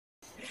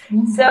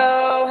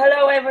So,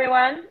 hello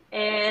everyone,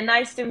 and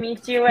nice to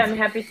meet you. I'm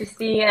happy to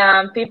see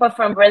people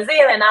from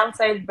Brazil and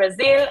outside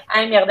Brazil.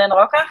 I'm Yarden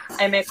Rokach.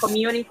 I'm a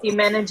community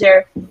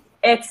manager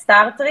at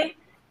StarTree.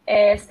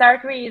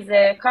 StarTree is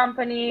a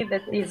company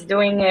that is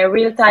doing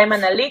real-time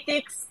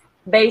analytics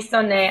based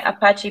on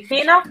Apache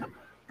Pinot.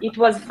 It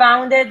was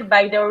founded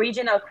by the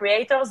original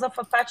creators of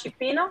Apache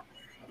Pinot,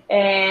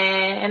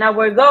 and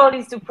our goal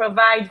is to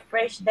provide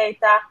fresh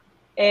data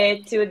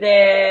to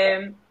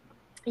the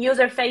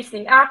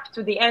user-facing app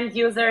to the end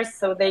users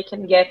so they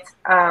can get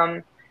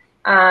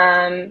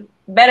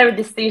better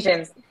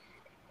decisions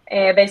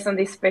based on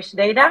this fresh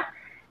data.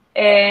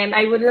 And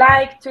I would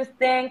like to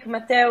thank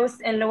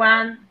Mateus and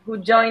Luan who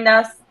joined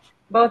us.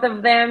 Both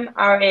of them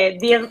are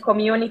dear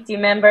community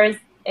members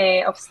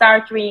of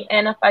StarTree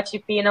and Apache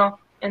Pinot,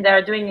 and they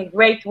are doing a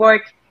great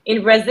work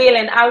in Brazil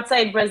and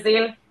outside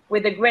Brazil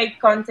with the great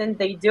content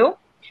they do.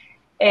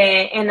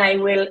 And I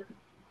will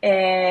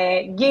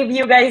give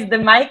you guys the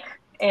mic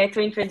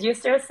to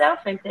introduce yourself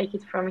and take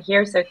it from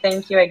here. So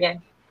thank you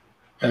again.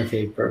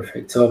 Okay,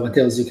 perfect. So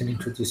Mateus, you can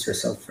introduce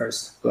yourself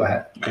first. Go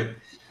ahead. Okay.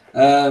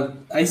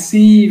 I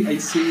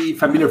see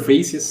familiar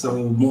faces,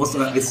 so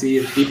I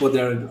see people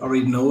that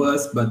already know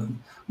us. But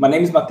my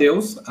name is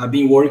Mateus. I've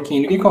been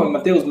working. You can call me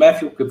Mateus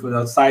Matthew because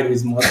outside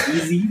is more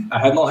easy.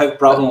 I don't have a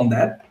problem on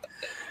that.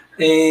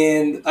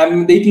 And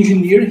I'm a data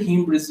engineer here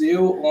in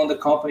Brazil on the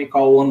company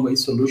called One Way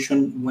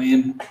Solution,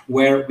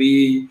 where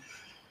we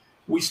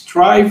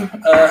strive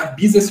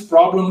business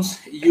problems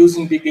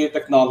using big data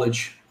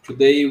technology.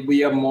 Today,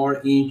 we are more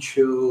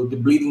into the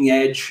bleeding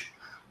edge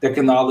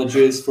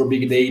technologies for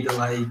big data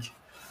like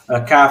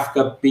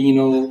Kafka,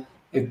 Pinot,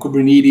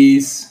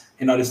 Kubernetes,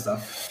 and other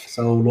stuff.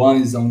 So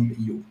Luan is on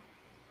you.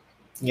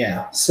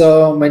 Yeah,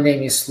 so my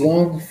name is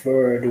Luan,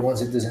 for the ones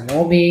that doesn't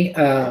know me.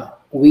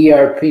 We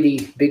are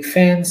pretty big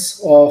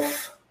fans of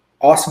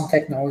awesome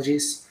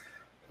technologies.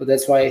 So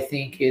that's why I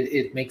think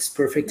it makes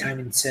perfect time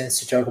and sense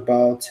to talk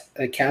about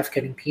Kafka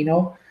and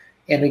Pinot.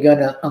 And we're going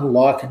to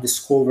unlock and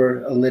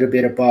discover a little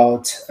bit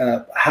about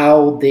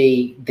how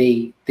they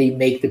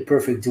make the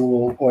perfect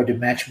duo or the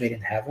match made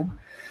in heaven.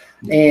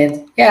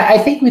 And yeah, I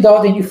think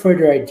without any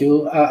further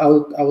ado, I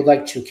would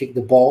like to kick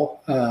the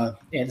ball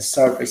and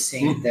start by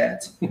saying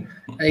that,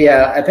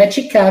 yeah,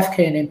 Apache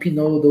Kafka and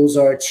Pinot, those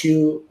are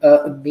two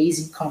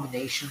amazing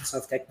combinations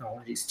of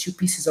technologies, two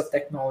pieces of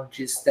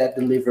technologies that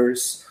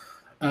delivers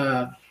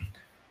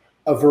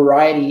a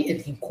variety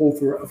and can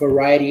cover a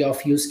variety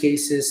of use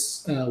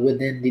cases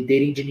within the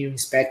data engineering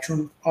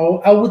spectrum.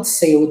 I would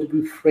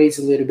rephrase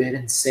a little bit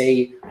and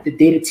say the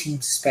data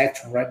team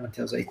spectrum, right,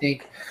 Mateus? I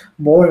think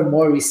more and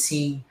more we're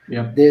seeing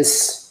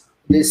this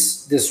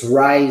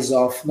rise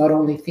of not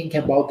only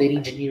thinking about data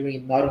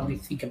engineering, not only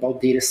thinking about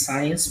data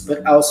science,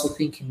 but also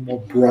thinking more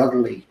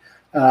broadly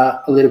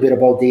a little bit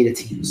about data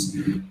teams.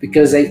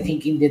 Because I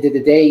think in the end of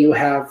the day, you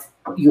have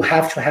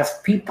to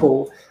have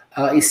people,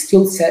 a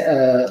skilled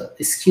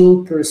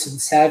person,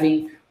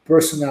 savvy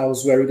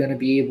personnels, where we're going to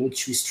be able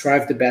to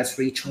strive the best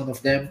for each one of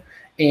them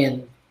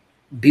and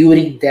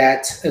building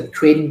that and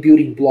creating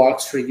building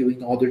blocks for you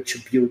in order to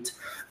build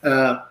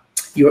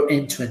your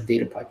end-to-end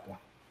data pipeline,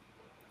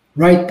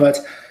 right? But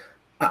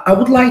I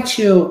would like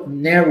to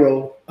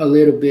narrow a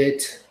little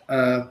bit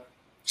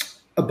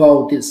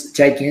about this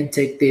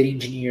gigantic data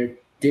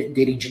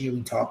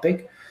engineering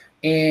topic,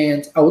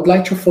 and I would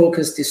like to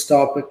focus this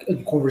topic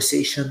in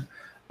conversation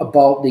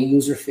about the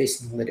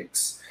user-facing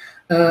analytics.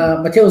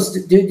 Mateus,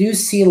 do you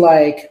see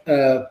like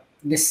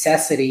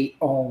necessity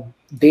on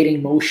data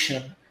in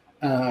motion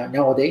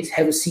nowadays?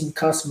 Have you seen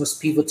customers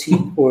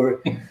pivoting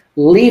or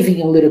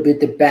leaving a little bit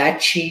the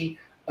batchy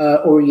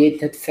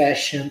oriented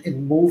fashion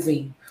and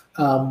moving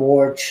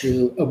more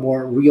to a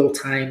more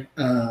real-time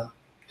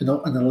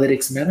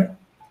analytics manner?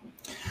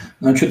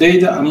 Now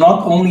today, I'm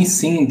not only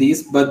seeing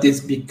this, but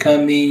it's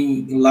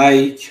becoming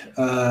like,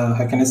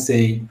 how can I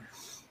say?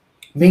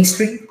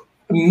 Mainstream?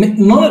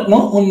 Not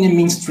only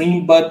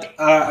mainstream, but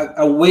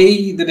a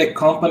way that a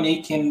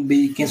company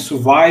can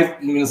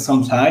survive even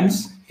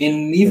sometimes,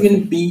 and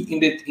even be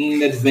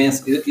in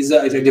advance is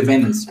an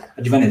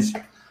advantage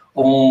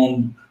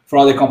for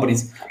other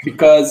companies.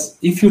 Because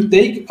if you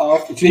take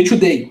off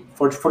today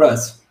for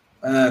us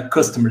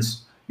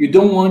customers, you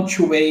don't want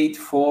to wait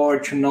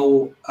to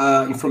know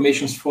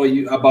information for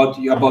you about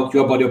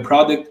your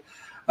product.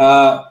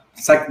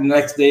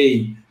 Next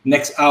day,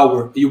 next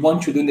hour, you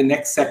want to do in the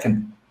next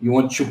second. You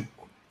want to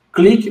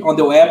click on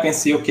the app and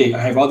say, okay, I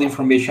have all the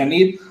information I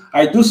need.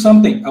 I do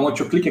something, I want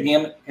to click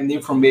again, and the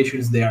information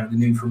is there, the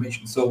new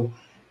information. So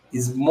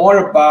it's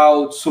more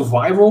about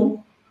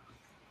survival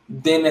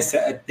than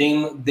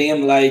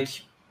like,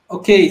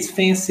 okay, it's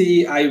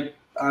fancy, I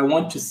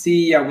want to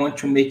see, I want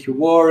to make it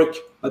work.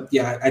 But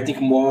yeah, I think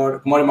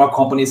more and more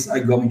companies are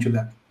going to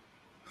that.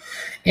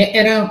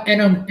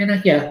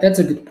 And yeah, that's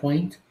a good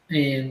point.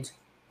 And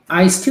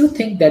I still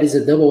think that is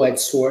a double-edged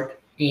sword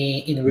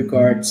in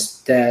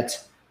regards that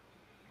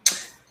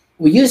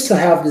we used to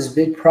have this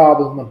big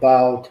problem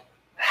about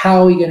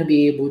how are we going to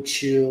be able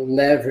to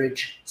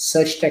leverage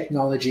such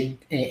technology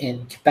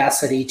and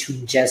capacity to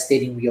ingest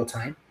data in real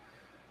time?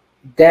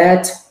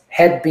 That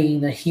had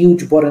been a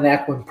huge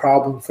bottleneck and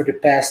problem for the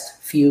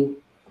past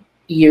few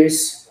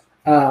years,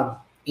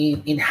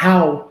 in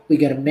how we're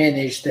going to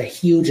manage the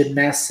huge and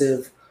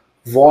massive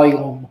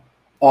volume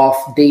of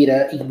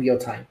data in real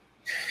time.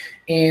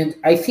 And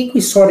I think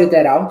we sorted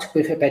that out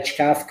with Apache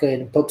Kafka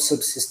and pub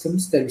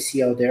subsystems that we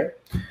see out there.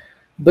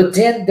 But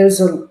then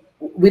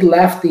we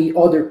left the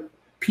other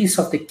piece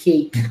of the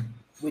cake,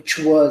 which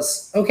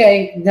was,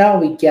 okay, now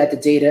we get the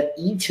data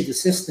into the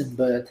system,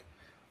 but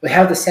we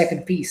have the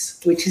second piece,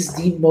 which is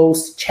the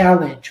most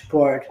challenged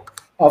part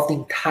of the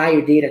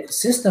entire data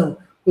ecosystem,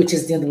 which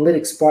is the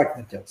analytics part,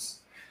 Mateus.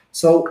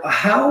 So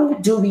how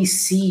do we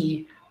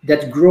see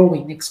that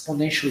growing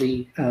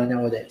exponentially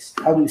nowadays?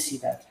 How do you see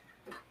that?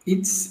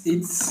 It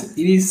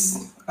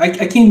is. I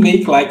can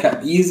make like an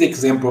easy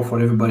example for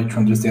everybody to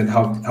understand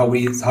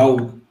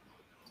how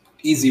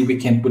easy we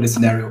can put a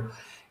scenario.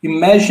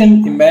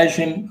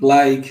 Imagine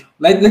like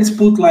let's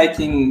put like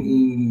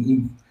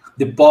in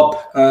the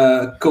pop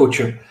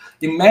culture.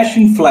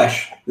 Imagine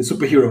Flash, the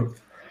superhero.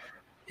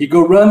 He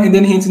go run and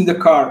then he hits in the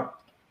car.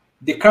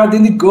 The car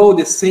didn't go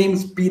the same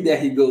speed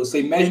that he goes. So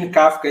imagine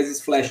Kafka as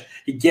his Flash.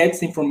 He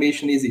gets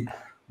information easy.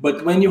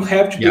 But when you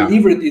have to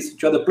deliver this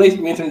to other place,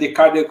 you enter in the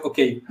car,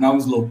 okay, now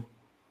it's slow.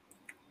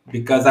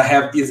 Because I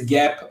have this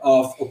gap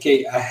of,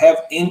 okay, I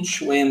have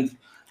end-to-end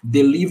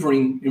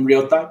delivering in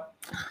real time.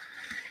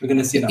 We're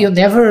gonna see now. You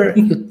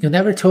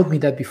never told me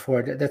that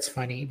before. That's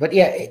funny, but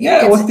yeah.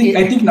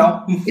 I think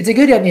now it's a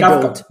good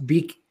anecdote.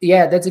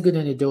 That's a good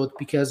anecdote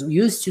because we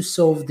used to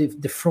solve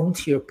the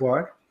frontier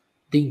part,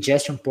 the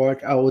ingestion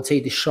part. I would say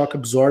the shock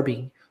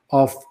absorbing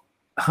of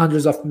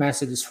hundreds of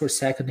messages per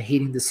second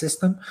hitting the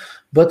system,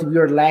 but we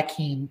are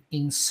lacking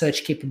in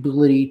such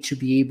capability to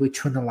be able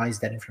to analyze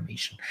that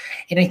information.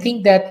 And I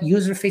think that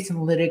user-facing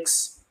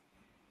analytics,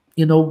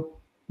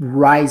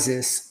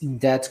 rises in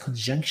that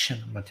conjunction,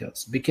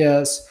 Mateus,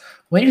 because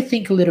when you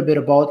think a little bit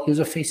about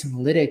user-facing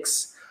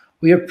analytics,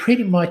 we are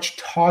pretty much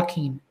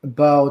talking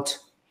about,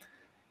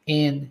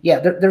 and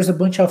there's a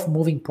bunch of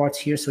moving parts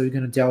here, so you're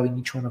going to delve in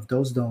each one of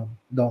those. Don't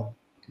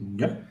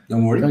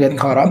worry. Don't get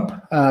caught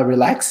up.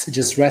 Relax.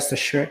 Just rest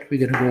assured.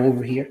 We're going to go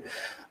over here.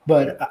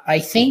 But I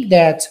think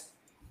that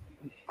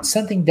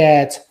something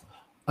that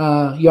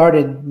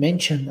Yarden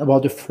mentioned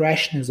about the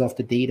freshness of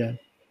the data,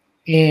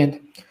 and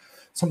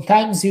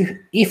sometimes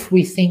if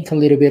we think a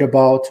little bit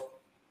about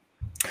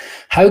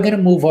how we're going to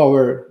move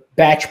our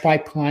batch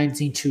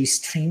pipelines into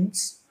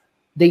streams,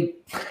 they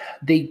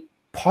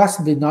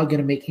possibly not going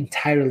to make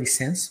entirely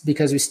sense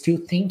because we're still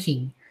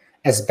thinking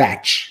as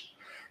batch.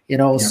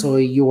 So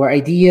your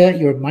idea,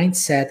 your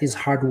mindset is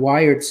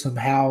hardwired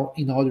somehow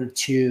in order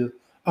to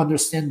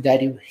understand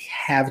that you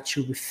have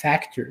to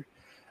refactor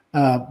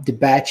the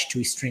batch to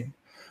a stream.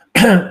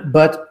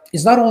 But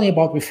it's not only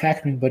about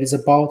refactoring, but it's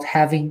about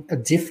having a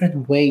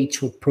different way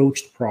to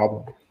approach the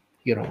problem.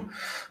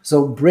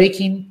 So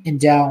breaking it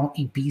down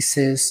in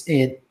pieces,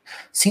 and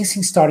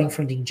since starting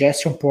from the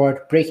ingestion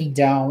part, breaking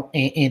down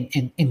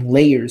in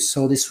layers.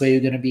 So this way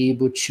you're going to be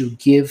able to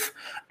give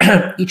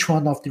each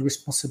one of the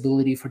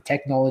responsibility for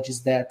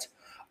technologies that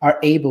are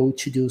able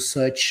to do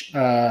such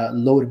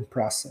loading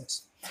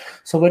process.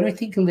 So when we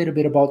think a little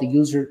bit about the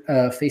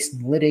user-facing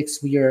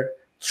analytics, we are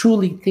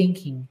truly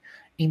thinking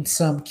in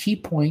some key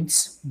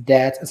points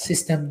that a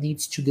system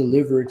needs to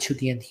deliver to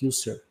the end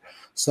user.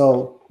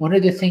 So one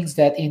of the things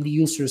that end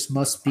users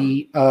must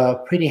be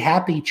pretty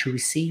happy to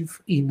receive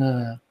in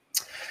a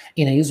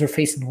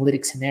user-facing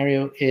analytics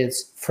scenario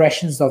is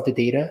freshness of the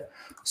data.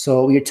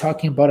 So we're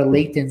talking about a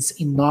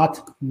latency in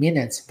not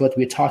minutes, but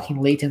we're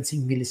talking latency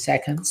in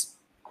milliseconds.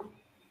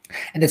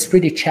 And that's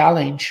pretty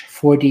challenge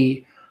for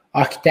the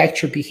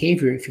architecture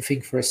behavior, if you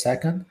think for a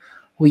second.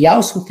 We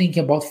also think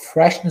about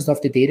freshness of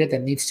the data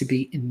that needs to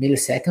be in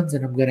milliseconds,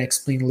 and I'm going to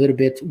explain a little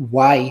bit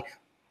why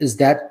is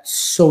that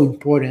so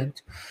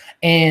important.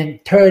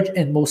 And third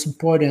and most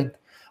important,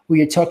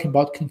 we are talking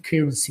about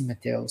concurrency,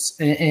 Mateus.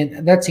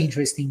 And that's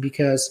interesting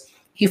because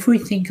if we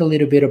think a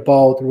little bit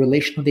about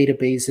relational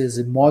databases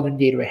and modern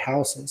data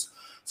warehouses,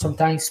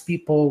 sometimes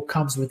people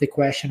comes with the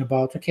question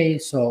about, okay,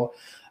 so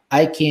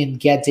I can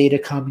get data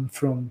coming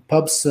from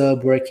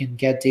PubSub, or I can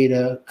get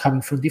data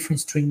coming from different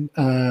stream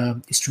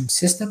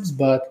systems,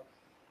 but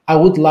I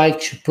would like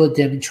to put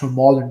them into a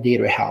modern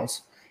data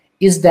warehouse.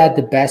 Is that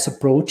the best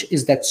approach?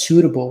 Is that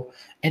suitable?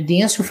 And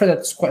the answer for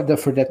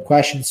that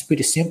question is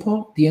pretty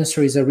simple. The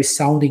answer is a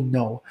resounding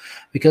no,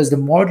 because the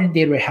modern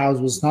data warehouse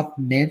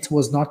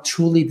was not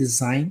truly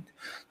designed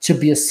to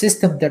be a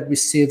system that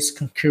receives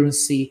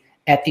concurrency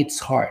at its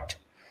heart.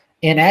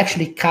 And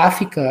actually,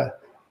 Kafka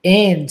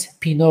and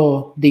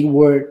Pinot, they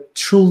were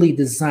truly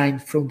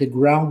designed from the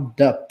ground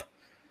up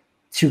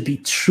to be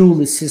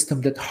truly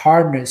system that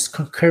harness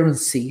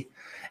concurrency,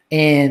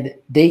 and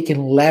they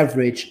can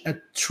leverage a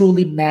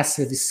truly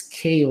massive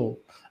scale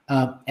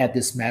at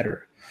this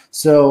matter.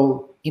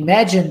 So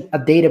imagine a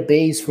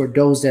database for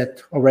those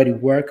that already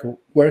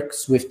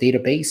works with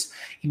database.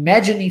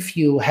 Imagine if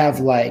you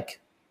have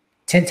like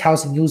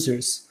 10,000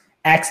 users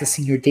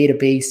accessing your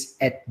database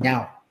at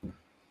now.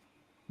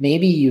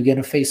 Maybe you're going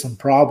to face some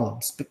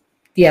problems. But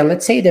yeah,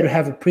 let's say that you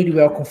have a pretty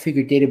well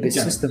configured database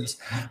systems,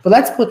 but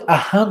let's put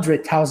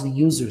 100,000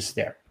 users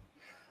there.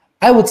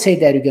 I would say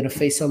that you're going to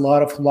face a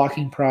lot of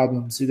locking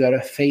problems. You're going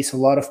to face a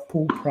lot of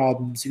pool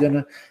problems. You're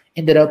going to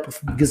end up with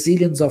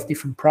gazillions of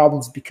different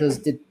problems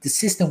because the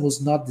system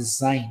was not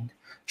designed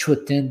to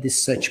attend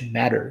this such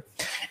matter.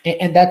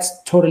 And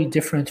that's totally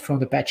different from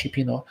the Apache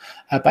Pinot.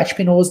 Apache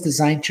Pinot was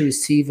designed to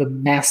receive a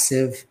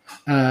massive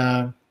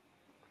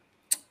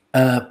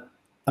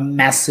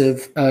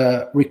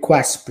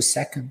request per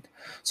second.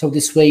 So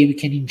this way we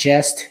can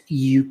ingest,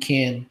 you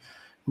can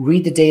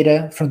read the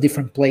data from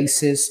different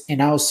places,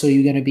 and also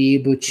you're going to be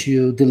able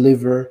to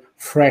deliver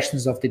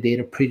freshness of the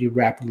data pretty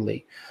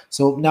rapidly.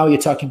 So now you're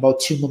talking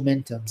about two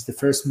momentums. The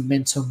first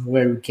momentum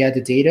where you get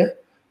the data,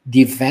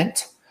 the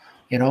event,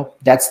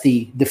 that's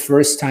the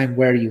first time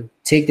where you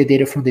take the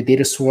data from the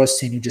data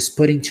source and you just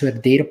put into a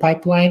data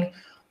pipeline,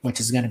 which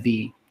is going to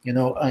be,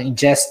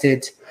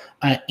 ingested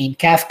in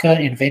Kafka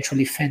and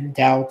eventually fed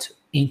out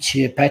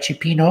into Apache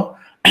Pinot.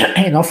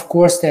 And of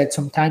course that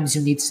sometimes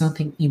you need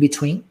something in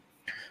between.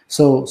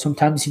 So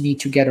sometimes you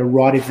need to get a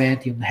raw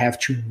event, you have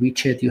to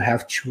enrich it, you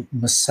have to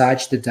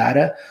massage the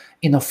data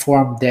in a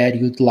form that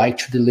you'd like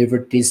to deliver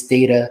this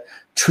data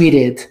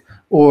treated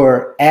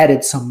or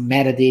added some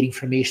metadata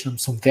information,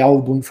 some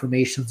valuable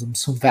information,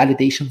 some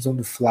validations on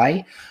the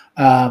fly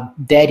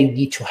that you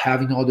need to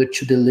have in order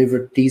to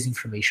deliver this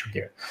information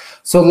there.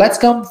 So let's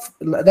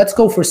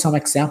go for some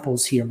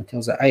examples here,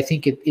 Mateus. I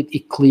think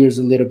it clears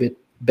a little bit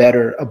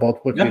better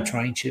about what we're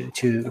trying to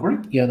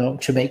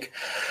make.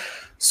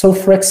 So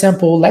for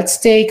example, let's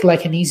take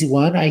like an easy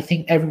one. I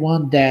think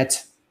everyone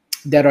that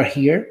are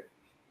here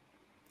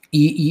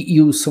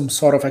use some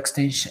sort of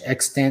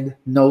extend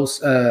knows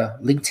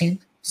LinkedIn.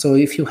 So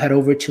if you head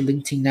over to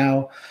LinkedIn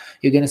now,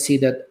 you're gonna see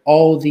that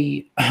all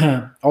the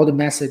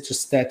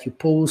messages that you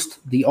post,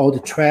 all the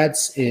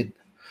threads,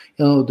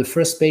 the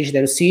first page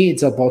that you see,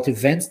 it's about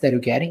events that you're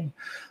getting.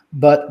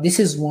 But this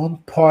is one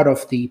part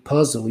of the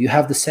puzzle. You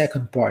have the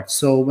second part.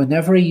 So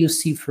whenever you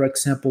see, for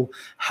example,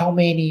 how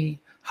many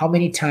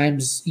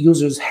times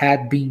users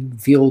had been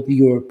viewed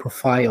your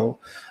profile,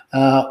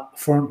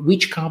 from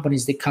which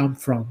companies they come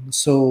from,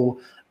 so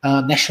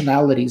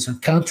nationalities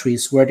and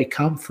countries where they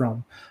come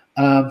from.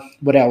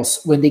 What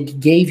else? When they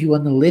gave you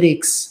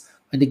analytics,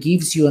 when it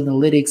gives you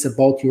analytics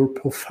about your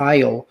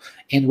profile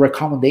and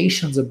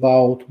recommendations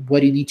about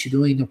what you need to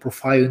do in your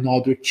profile in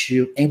order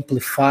to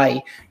amplify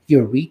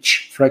your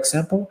reach, for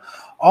example,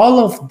 all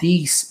of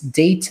these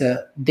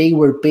data, they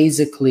were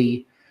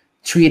basically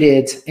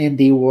treated and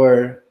they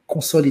were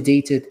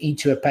consolidated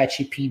into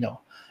Apache Pinot.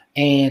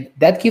 And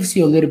that gives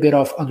you a little bit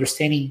of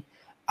understanding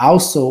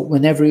also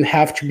whenever you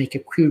have to make a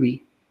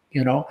query,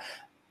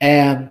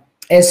 and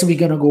as we're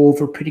going to go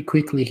over pretty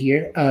quickly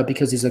here,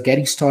 because it's a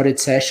getting started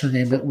session,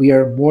 and we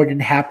are more than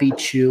happy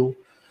to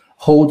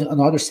hold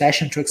another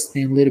session to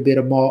explain a little bit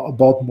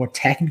about more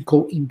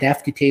technical,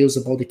 in-depth details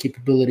about the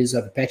capabilities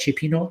of Apache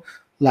Pinot,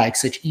 like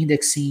such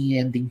indexing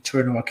and the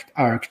internal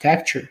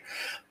architecture.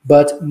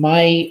 But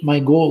my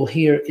goal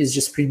here is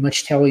just pretty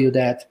much tell you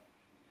that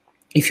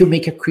if you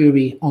make a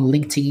query on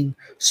LinkedIn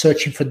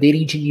searching for data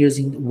engineers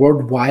in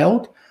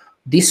worldwide,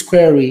 this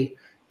query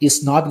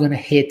is not going to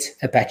hit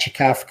Apache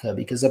Kafka,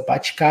 because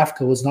Apache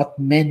Kafka was not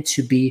meant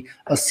to be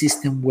a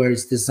system where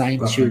it's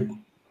designed to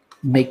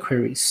make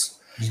queries.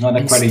 It's not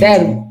a query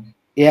engine.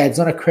 Yeah, it's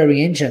not a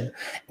query engine.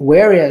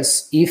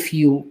 Whereas if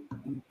you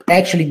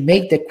actually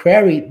make the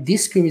query,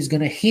 this query is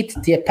going to hit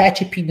the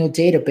Apache Pinot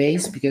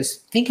database, because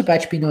think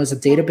Apache Pinot as a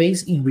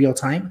database in real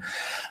time.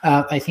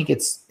 I think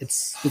it's a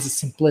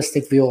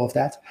simplistic view of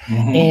that.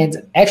 Mm-hmm.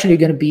 And actually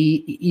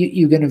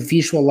you're going to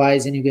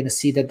visualize and you're going to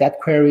see that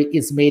query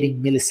is made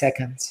in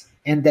milliseconds.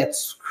 And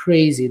that's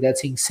crazy.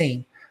 That's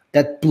insane.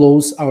 That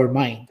blows our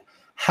mind.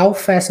 How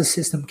fast a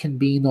system can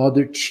be in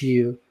order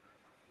to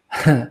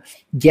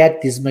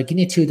get this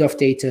magnitude of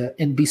data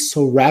and be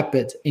so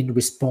rapid in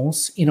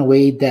response in a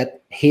way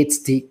that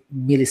hits the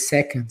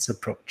milliseconds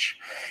approach.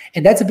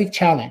 And that's a big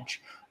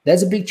challenge.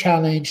 That's a big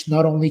challenge,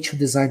 not only to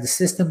design the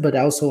system, but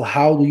also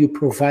how do you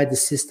provide the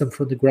system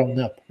from the ground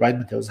up, right,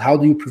 Mateus? How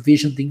do you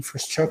provision the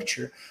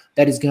infrastructure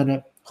that is going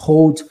to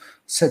hold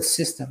such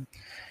system?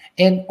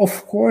 And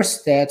of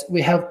course that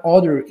we have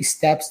other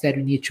steps that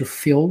we need to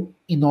fill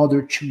in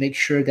order to make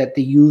sure that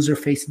the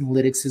user-facing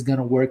analytics is going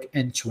to work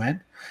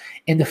end-to-end.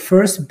 And the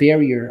first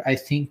barrier, I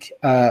think,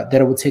 that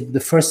I would say the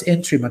first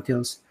entry,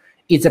 Mateus,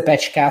 is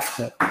Apache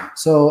Kafka.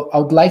 So I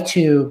would like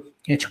to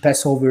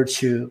pass over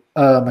to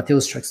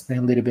Mateus to explain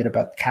a little bit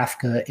about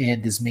Kafka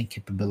and his main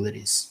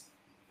capabilities.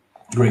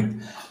 Great.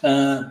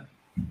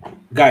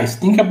 Guys,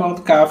 think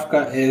about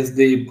Kafka as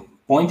the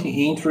point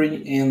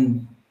entry,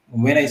 and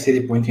when I say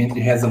the point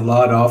entry, it has a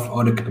lot of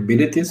other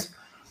capabilities,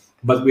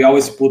 but we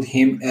always put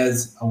him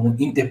as an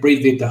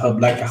interpret data hub,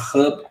 like a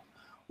hub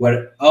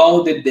where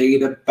all the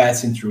data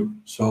passing through.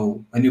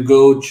 So when you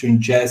go to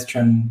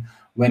ingestion,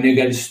 when you're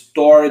gonna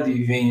store the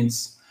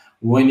events,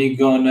 when you're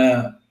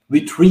gonna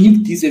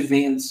retrieve these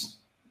events,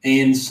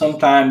 and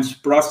sometimes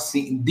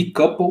processing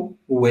decoupled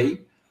way,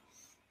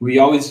 we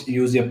always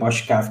use the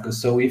Apache Kafka.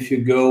 So if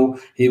you go,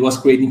 it was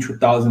created in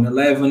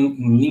 2011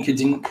 in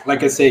LinkedIn.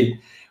 Like I say,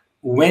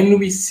 when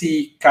we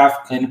see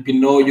Kafka and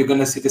Pinot, you're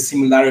gonna see the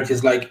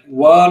similarities. Like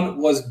one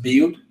was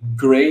built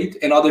great,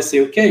 and others say,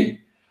 okay,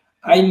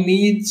 I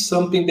need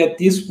something that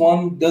this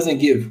one doesn't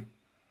give.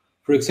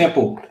 For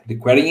example, the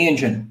query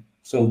engine.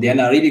 So the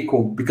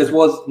analytical, because it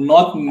was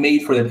not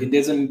made for that. It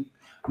doesn't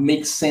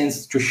make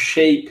sense to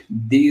shape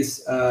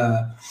this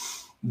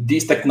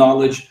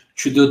technology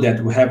to do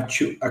that. We have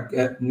to,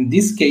 in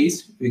this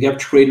case, we have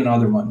to create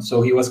another one.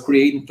 So he was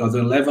created in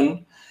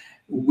 2011.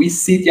 We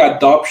see the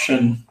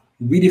adoption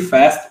really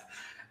fast.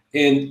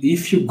 And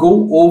if you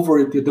go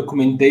over the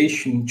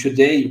documentation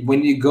today,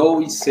 when you go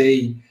and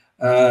say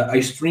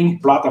a stream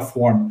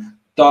platform,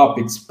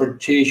 topics,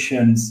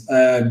 partitions,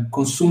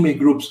 consumer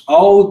groups,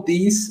 all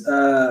these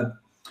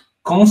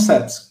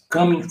concepts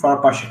coming from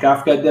Apache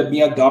Kafka, they're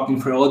being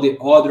adopted for all the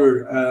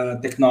other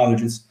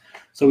technologies.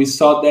 So we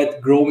saw that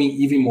growing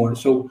even more.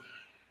 So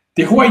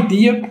the whole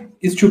idea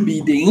is to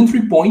be the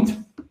entry point,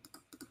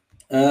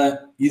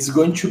 is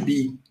going to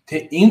be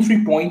the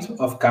entry point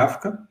of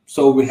Kafka.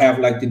 So we have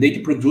like the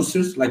data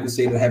producers, like we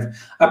say, we have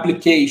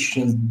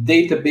applications,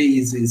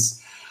 databases,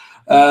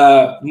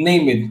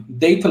 name it,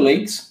 data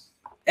lakes,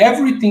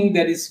 everything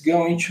that is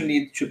going to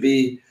need to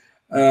be,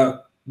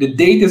 the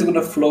data is going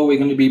to flow, it's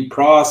going to be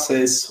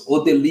processed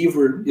or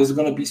delivered, is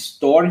going to be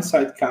stored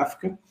inside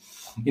Kafka.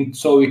 And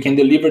so we can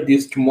deliver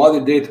this to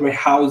modern data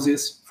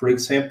warehouses, for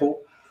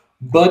example,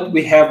 but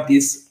we have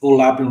these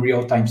overlapping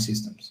real-time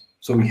systems.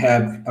 So we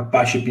have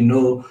Apache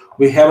Pinot.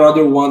 We have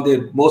another one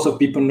that most of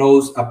people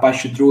knows,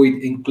 Apache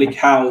Druid and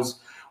ClickHouse.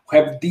 We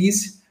have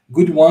these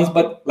good ones,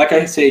 but like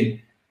I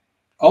say,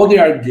 all they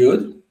are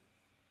good,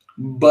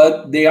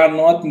 but they are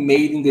not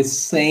made in the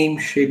same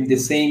shape, the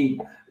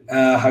same,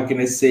 how can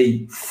I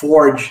say,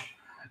 forge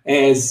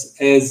as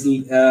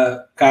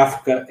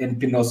Kafka and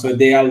Pinot. So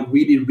they are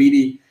really,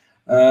 really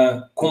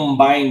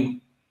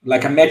combined,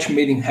 like a match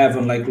made in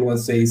heaven, like Luan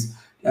says.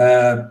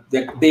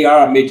 They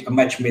are a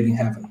match made in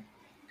heaven.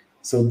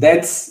 So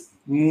that's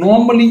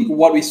normally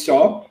what we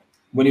saw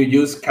when you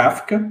use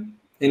Kafka.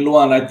 And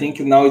Luan, I think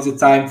now is the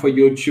time for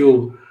you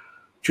to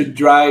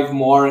drive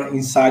more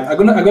inside.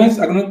 I'm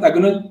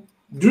gonna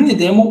during the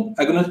demo,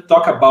 I'm gonna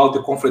talk about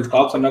the Confluent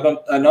Cloud. So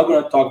I'm not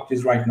gonna talk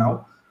this right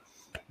now,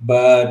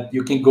 but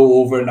you can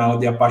go over now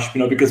the Apache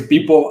Pinot, because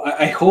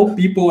I hope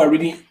people are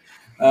really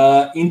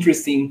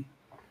interested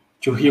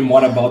to hear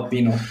more about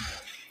Pinot.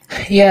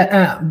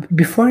 Yeah,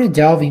 before I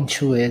delve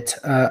into it,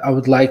 I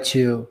would like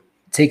to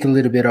take a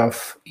little bit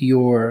of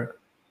your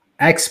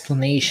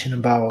explanation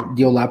about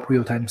the OLAP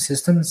real-time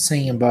system,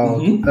 saying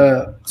about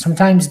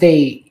sometimes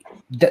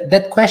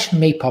that question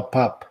may pop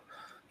up,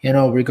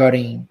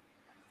 regarding,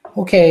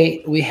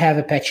 okay, we have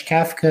Apache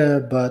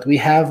Kafka, but we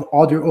have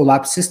other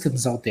OLAP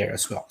systems out there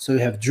as well. So we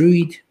have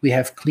Druid, we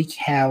have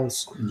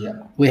ClickHouse,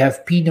 we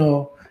have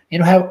Pinot,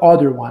 and we have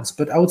other ones.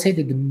 But I would say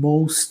that the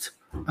most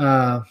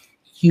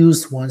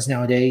used ones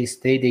nowadays,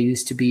 they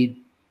used to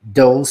be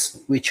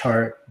those which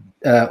are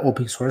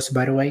open source,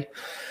 by the way.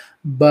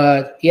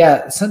 But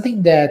yeah,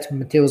 something that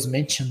Mateus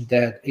mentioned,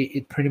 that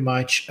it pretty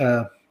much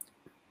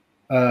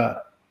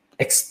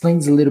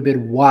explains a little bit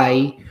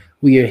why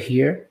we are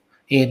here.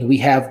 And we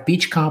have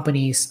beach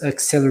companies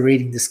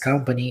accelerating this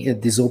company,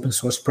 this open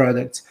source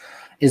product,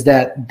 is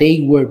that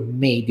they were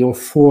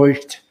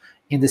forged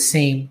in the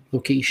same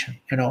location,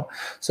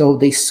 So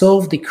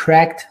they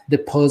cracked the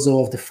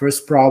puzzle of the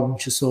first problem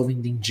to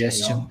solving the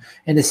ingestion. Yeah.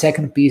 And the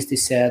second piece, they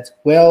said,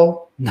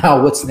 well, now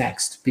what's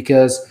next?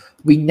 Because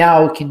we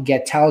now can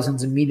get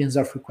thousands and millions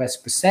of requests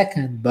per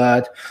second,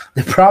 but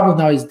the problem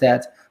now is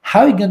that how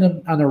are you going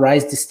to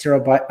analyze this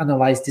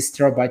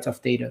terabyte of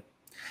data?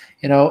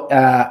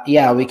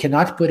 We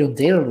cannot put on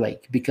data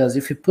lake, because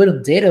if you put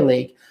on data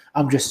lake,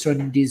 I'm just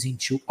turning this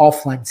into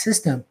offline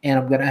system, and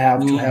I'm going to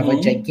have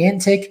a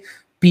gigantic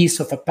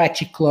piece of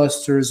Apache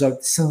clusters, of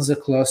Sansa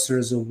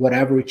clusters, or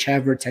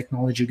whichever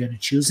technology you're going to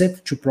choose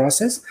it to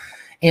process,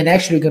 and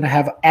actually going to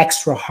have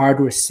extra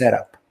hardware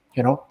setup.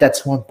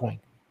 That's one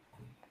point.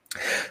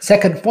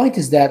 Second point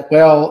is that,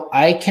 well,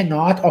 I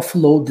cannot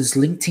offload this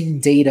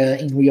LinkedIn data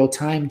in real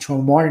time to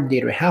a modern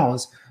data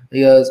warehouse,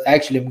 because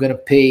actually I'm going to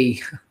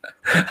pay,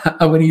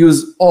 I'm going to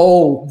use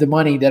all the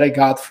money that I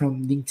got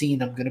from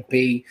LinkedIn. I'm going to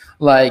pay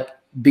like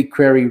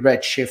BigQuery,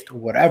 Redshift, or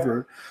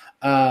whatever.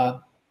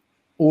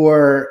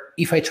 Or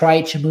if I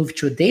try to move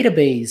to a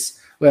database,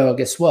 well,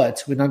 guess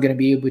what? We're not going to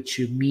be able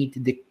to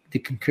meet the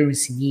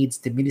concurrency needs,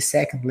 the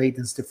millisecond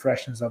latency, the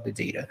freshness of the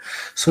data.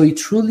 So you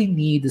truly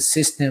need a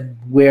system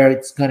where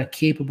it's going to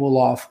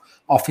capable of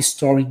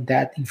storing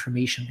that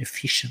information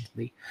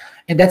efficiently.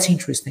 And that's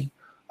interesting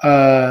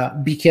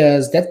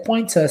because that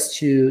points us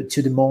to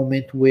the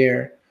moment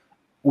where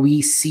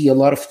we see a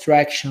lot of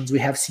tractions. We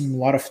have seen a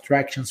lot of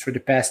tractions for the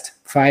past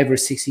 5 or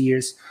 6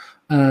 years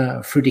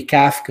for the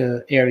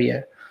Kafka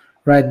area.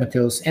 Right,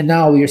 Mateus? And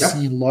now we are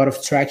seeing a lot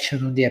of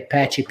traction on the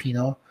Apache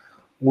Pinot,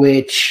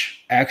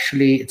 which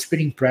actually it's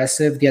pretty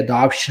impressive, the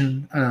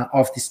adoption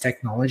of this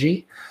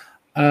technology.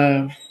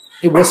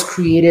 It was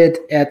created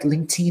at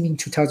LinkedIn in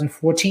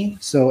 2014.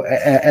 So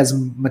as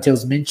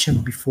Mateus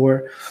mentioned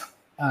before,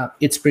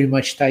 it's pretty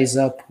much ties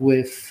up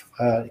with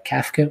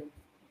Kafka.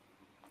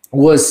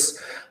 Was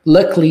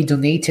luckily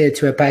donated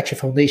to Apache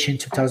Foundation in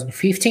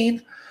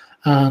 2015,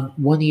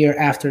 1 year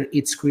after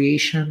its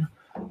creation.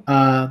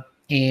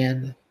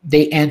 And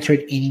they entered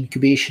in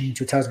incubation in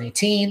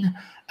 2018.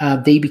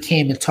 They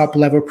became a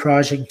top-level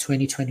project in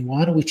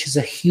 2021, which is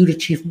a huge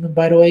achievement,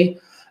 by the way.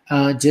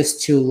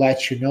 Just to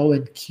let you know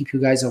and keep you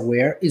guys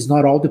aware, is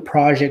not all the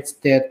projects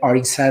that are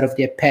inside of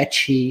the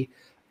Apache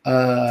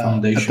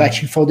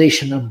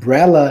Foundation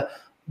umbrella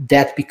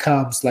that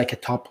becomes like a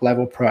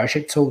top-level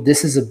project. So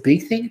this is a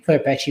big thing for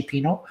Apache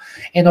Pinot.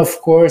 And of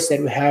course, that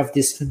we have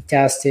this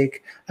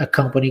fantastic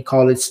company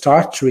called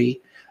StarTree,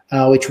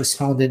 which was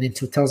founded in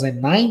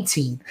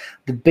 2019,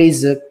 that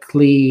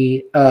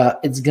basically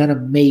it's going to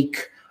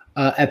make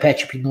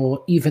Apache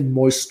Pinot even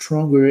more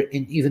stronger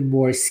and even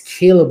more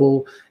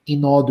scalable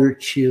in order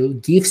to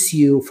gives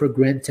you for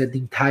granted the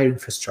entire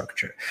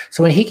infrastructure.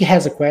 So Henrique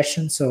has a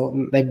question,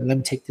 so let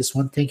me take this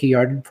one. Thank you,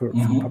 Yarden, for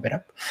popping it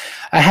up.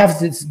 I have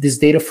this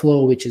data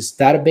flow, which is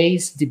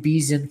database,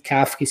 Debezium,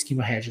 Kafka,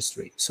 schema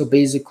registry. So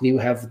basically, we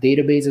have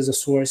database as a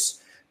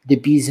source.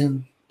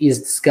 Debezium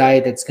is this guy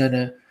that's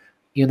gonna,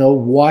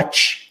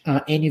 watch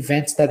any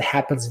events that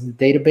happens in the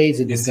database,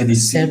 and it's gonna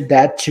send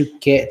that to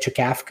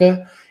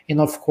Kafka. And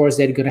of course,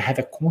 they're going to have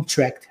a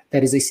contract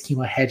that is a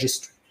schema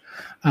registry,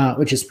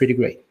 which is pretty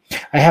great.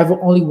 I have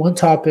only one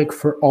topic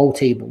for all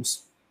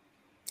tables.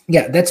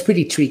 Yeah, that's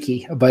pretty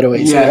tricky, by the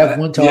way. So I have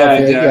one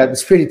topic. Yeah,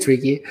 it's pretty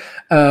tricky.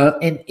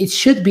 And it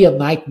should be a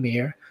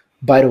nightmare,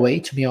 by the way,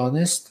 to be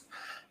honest,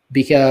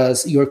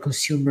 because your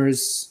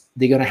consumers,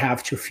 they're going to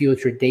have to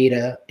filter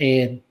data.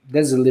 And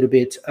there's a little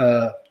bit,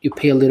 you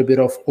pay a little bit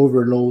of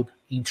overload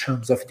in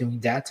terms of doing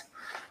that,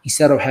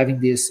 instead of having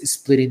this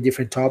split in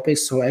different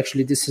topics. So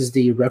actually, this is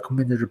the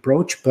recommended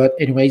approach. But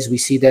anyways, we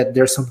see that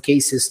there are some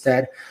cases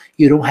that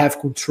you don't have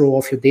control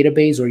of your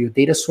database or your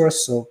data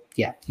source. So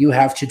yeah, you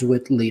have to do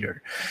it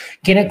later.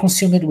 Can I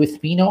consume it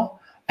with Pinot?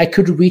 I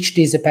could reach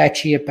this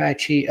Apache.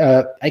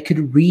 I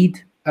couldn't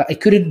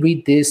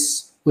read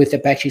this with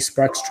Apache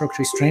Spark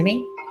structure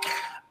streaming.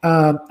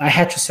 I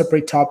had to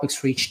separate topics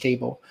for each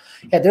table.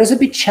 Yeah, there's a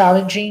bit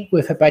challenging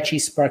with Apache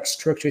Spark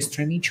structure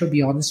streaming, to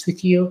be honest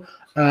with you.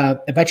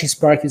 Apache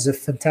Spark is a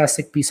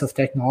fantastic piece of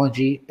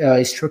technology.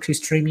 Structure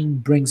streaming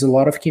brings a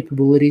lot of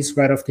capabilities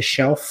right off the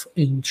shelf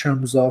in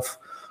terms of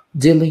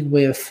dealing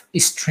with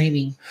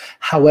streaming.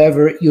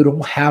 However, you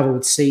don't have, I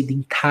would say, the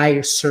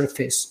entire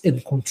surface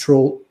and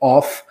control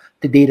of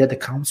the data that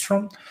comes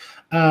from.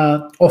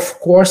 Of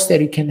course,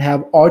 that you can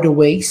have other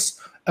ways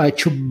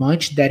to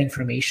merge that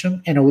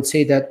information. And I would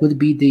say that would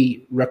be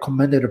the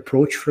recommended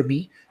approach for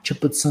me, to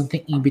put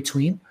something in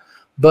between.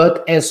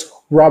 But as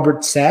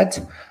Robert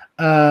said,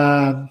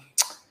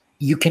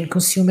 you can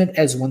consume it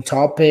as one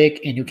topic,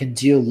 and you can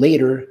deal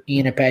later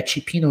in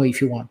Apache Pinot if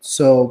you want.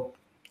 So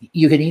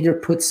you can either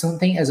put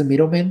something as a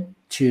middleman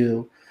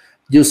to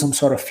do some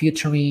sort of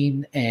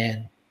filtering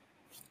and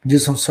do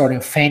some sort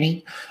of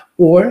fanning,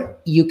 or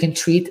you can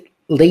treat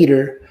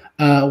later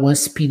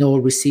once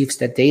Pinot receives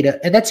that data.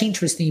 And that's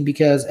interesting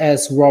because,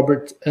 as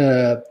Robert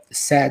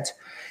said,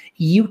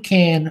 you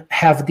can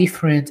have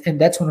different,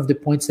 and that's one of the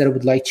points that I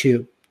would like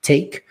to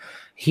take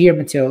here,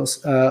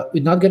 Mateus.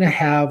 We're not going to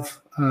have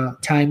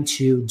time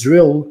to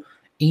drill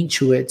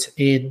into it,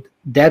 and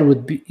that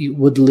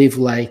would leave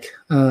like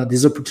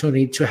this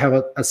opportunity to have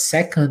a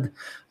second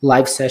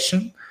live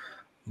session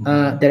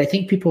that I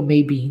think people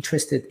may be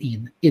interested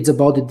in. It's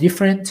about the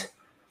different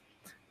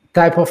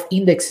type of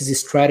indexes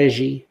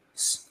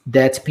strategies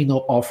that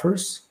Pinot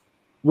offers,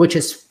 which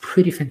is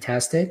pretty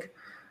fantastic.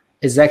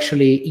 It's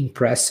actually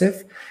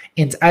impressive.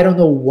 And I don't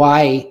know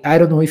why, I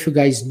don't know if you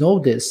guys know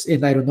this,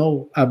 and I don't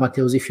know,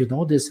 Mateus, if you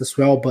know this as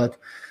well, but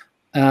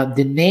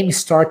the name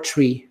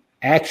StarTree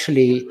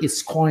actually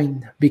is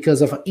coined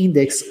because of an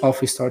index of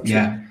StarTree.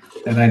 Yeah,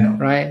 that I know.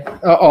 Right?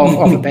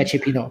 Of Apache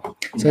Pinot.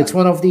 So it's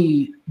one of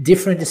the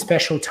different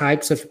special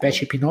types of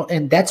Apache Pinot,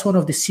 and that's one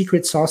of the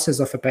secret sauces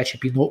of Apache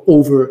Pinot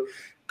over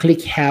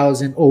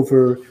ClickHouse and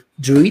over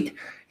Druid,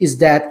 is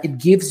that it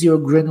gives you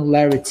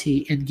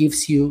granularity and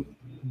gives you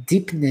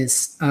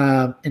deepness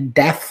and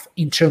depth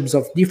in terms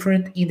of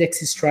different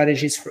indexing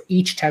strategies for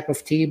each type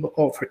of table,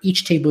 or for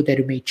each table that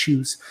you may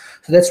choose.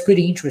 So that's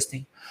pretty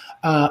interesting.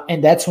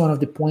 And that's one of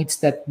the points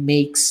that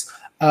makes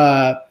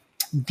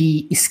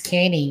the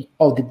scanning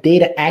of the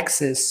data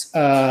access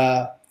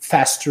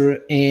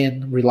faster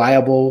and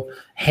reliable,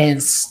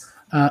 hence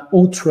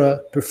ultra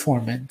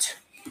performant.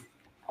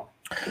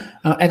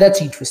 And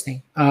that's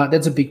interesting.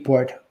 That's a big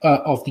part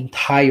of the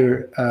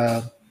entire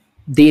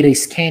data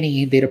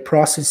scanning and data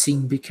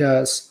processing,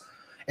 because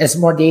as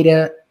more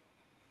data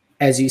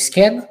as you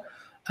scan,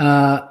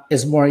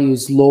 as more you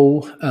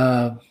slow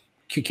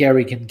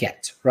query can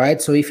get,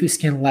 right? So if you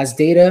scan less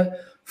data,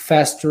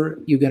 faster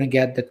you're going to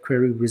get that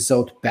query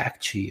result back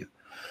to you.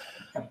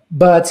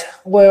 But,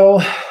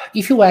 well,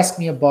 if you ask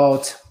me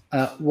about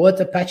what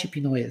Apache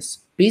Pinot is,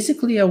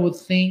 basically I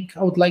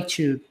would like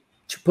to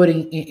put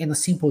in a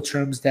simple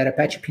terms that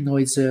Apache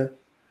Pinot is a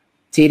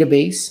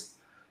database.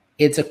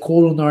 It's a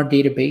columnar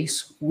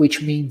database,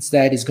 which means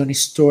that it's going to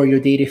store your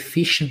data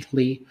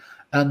efficiently,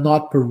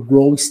 not per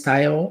row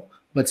style,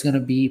 but it's going to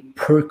be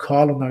per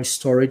columnar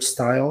storage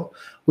style,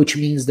 which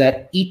means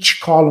that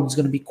each column is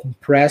going to be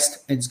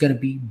compressed and it's going to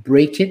be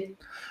break it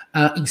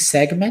in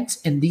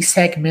segments, and these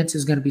segments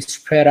is going to be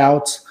spread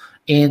out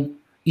and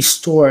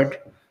stored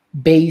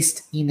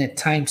based in a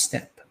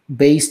timestamp,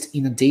 based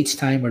in a date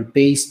time, or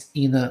based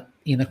in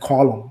a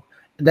column.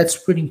 And that's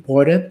pretty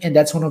important, and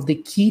that's one of the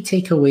key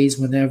takeaways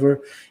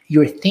whenever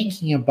you're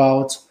thinking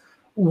about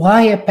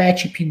why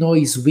Apache Pinot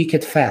is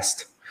wicked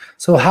fast.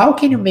 So how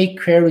can you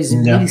make queries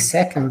in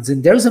milliseconds?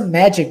 And there's a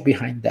magic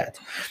behind that,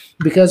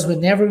 because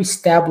whenever you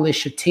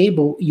establish a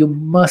table, you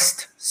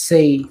must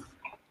say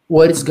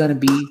what is going to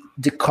be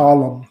the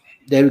column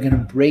that you're going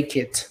to break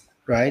it,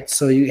 right?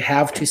 So you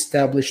have to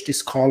establish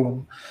this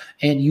column,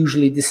 and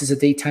usually this is a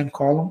datetime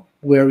column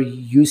where you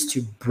used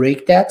to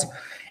break that,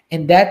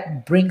 and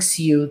that brings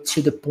you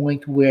to the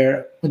point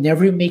where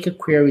whenever you make a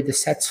query that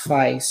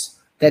satisfies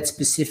that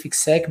specific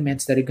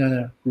segments that are going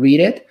to read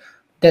it,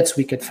 that's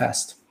wicked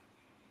fast.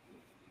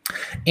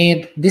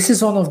 And this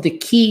is one of the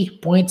key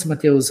points,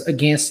 Mateus,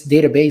 against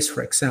database,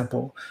 for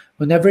example.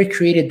 Whenever you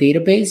create a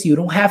database, you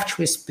don't have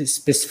to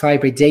specify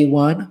by day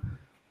one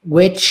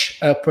which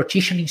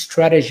partitioning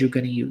strategy you're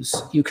going to use.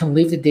 You can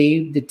leave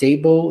the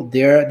table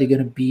there. They're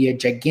going to be a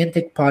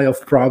gigantic pile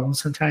of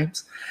problems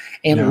sometimes.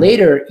 And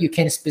later, you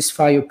can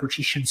specify your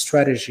partition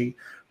strategy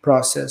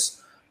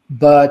process.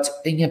 But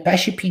in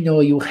Apache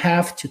Pinot, you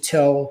have to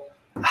tell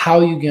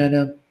how you're going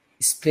to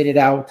split it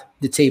out,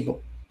 the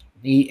table.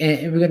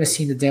 And we're going to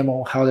see in the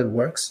demo how that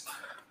works.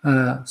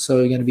 So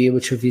you're going to be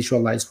able to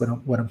visualize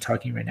what I'm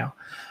talking right now.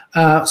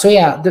 So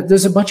yeah,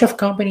 there's a bunch of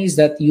companies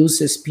that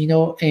use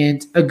Pinot,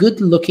 and a good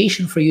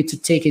location for you to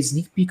take a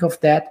sneak peek of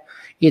that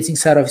is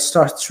inside of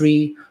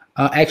StarTree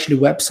actually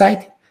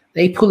website.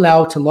 They pull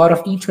out a lot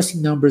of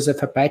interesting numbers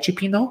of Apache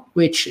Pinot,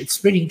 which it's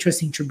pretty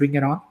interesting to bring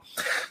it on.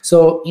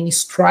 So in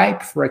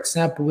Stripe, for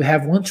example, we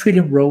have 1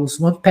 trillion rows,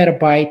 1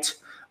 petabyte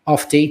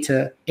of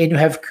data, and you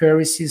have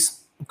query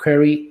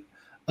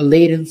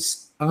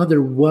latency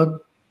under 1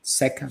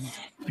 second,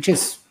 which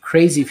is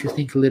crazy if you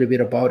think a little bit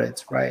about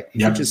it, right?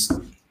 If you just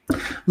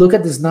look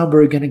at this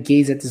number, you're going to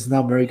gaze at this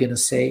number, you're going to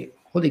say,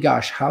 holy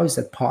gosh, how is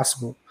that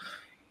possible?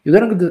 We're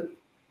going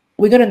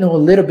to know a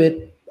little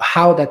bit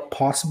how that's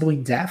possible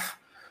in depth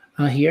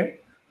here.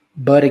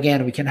 But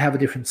again, we can have a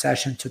different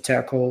session to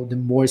tackle the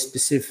more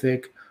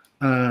specific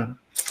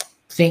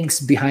things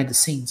behind the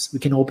scenes. We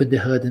can open the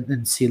hood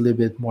and see a little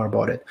bit more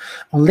about it.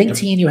 On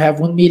LinkedIn, you have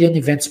 1 million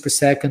events per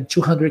second,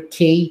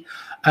 200K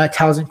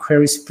 1,000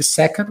 queries per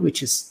second,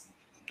 which is,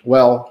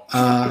 well,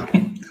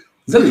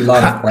 it's a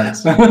lot of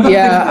queries.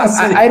 Yeah,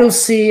 I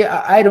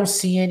don't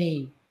see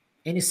any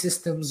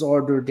systems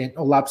other than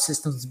OLAP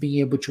systems being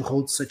able to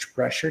hold such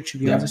pressure, to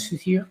be honest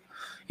with you.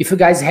 If you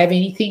guys have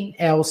anything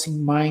else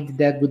in mind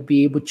that would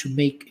be able to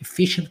make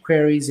efficient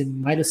queries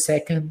in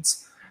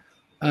milliseconds,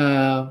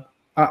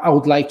 I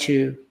would like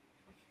to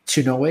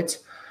know it.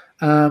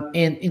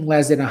 And in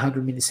less than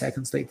 100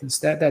 milliseconds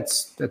latency,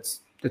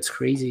 that's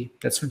crazy.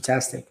 That's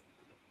fantastic.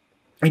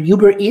 And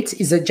Uber Eats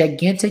is a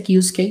gigantic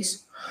use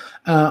case.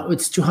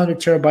 It's 200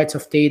 terabytes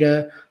of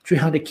data,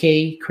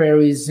 300K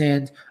queries,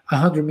 and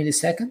 100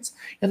 milliseconds.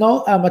 You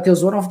know,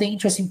 Mateus, one of the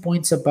interesting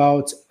points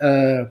about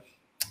Pinot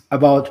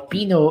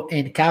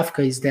and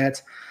Kafka is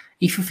that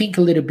if you think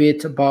a little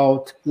bit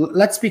about,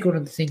 let's speak one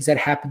of the things that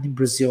happened in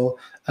Brazil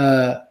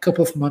a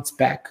couple of months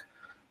back,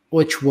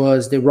 which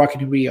was the Rock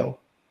in Rio,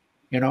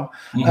 you know?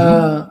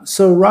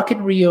 So Rock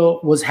in Rio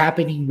was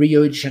happening in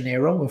Rio de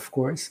Janeiro, of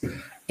course.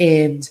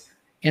 And,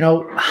 you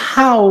know,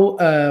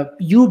 how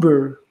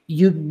Uber,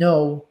 you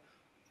know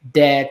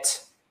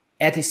that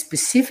at a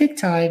specific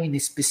time in a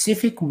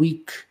specific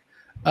week,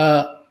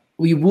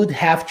 we would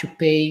have to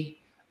pay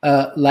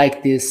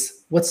like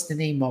this, what's the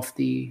name of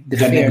the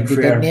fair? The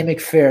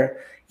dynamic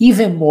fair,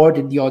 even more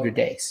than the other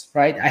days,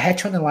 right? I had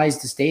to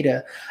analyze this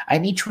data. I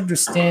need to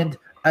understand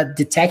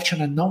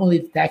detection, anomaly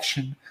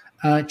detection,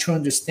 to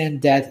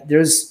understand that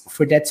there's,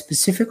 for that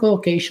specific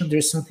location,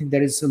 there's something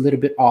that is a little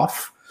bit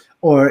off,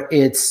 or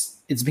it's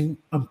been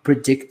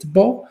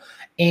unpredictable,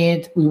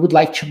 and we would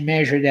like to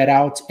measure that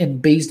out,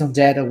 and based on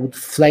that, I would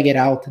flag it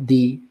out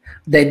the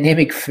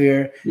dynamic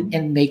fare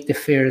and make the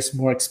fares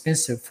more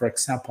expensive, for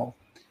example.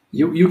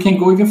 You can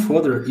go even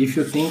further. If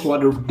you think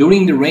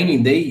during the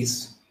rainy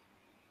days,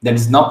 that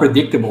is not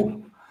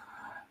predictable,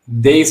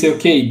 they say,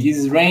 okay, this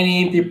is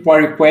raining, people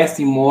are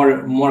requesting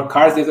more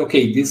cars. They say,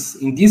 okay,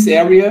 in this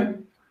area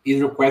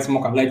is requesting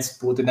more cars. Let's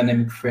put a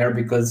dynamic fare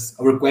because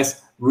I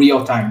request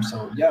real time.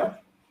 So yeah,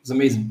 it's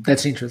amazing.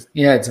 That's interesting.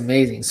 Yeah, it's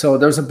amazing. So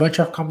there's a bunch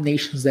of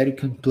combinations that you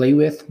can play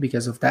with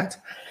because of that.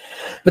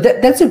 But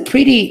that's a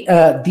pretty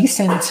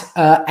decent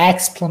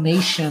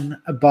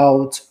explanation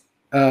about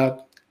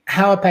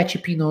how Apache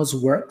Pinot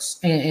works.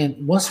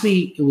 And once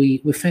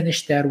we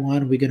finish that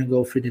one, we're going to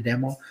go through the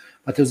demo.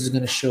 Mateus is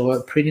going to show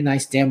a pretty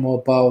nice demo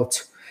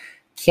about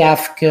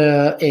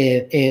Kafka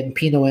and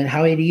Pinot and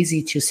how it's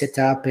easy to set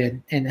up,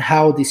 and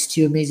how these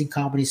two amazing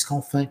companies,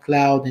 Confluent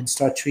Cloud and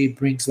StarTree,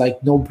 brings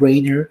like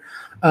no-brainer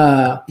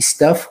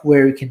stuff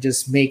where you can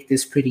just make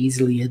this pretty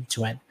easily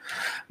end-to-end.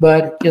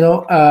 But,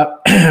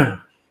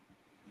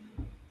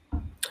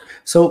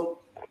 so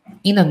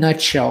in a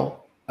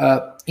nutshell,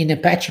 in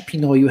Apache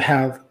Pinot, you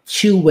have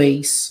two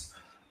ways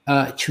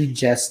to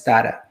ingest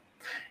data.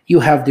 You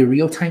have the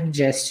real-time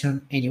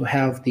ingestion, and you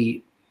have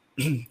the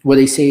what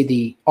they say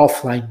the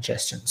offline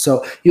ingestion.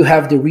 So you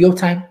have the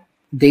real-time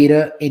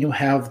data, and you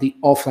have the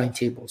offline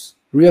tables.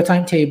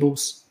 Real-time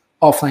tables,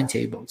 offline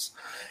tables.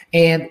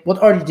 And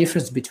what are the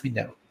difference between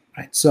them?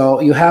 Right. So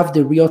you have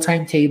the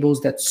real-time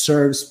tables that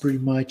serves pretty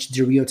much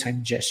the real-time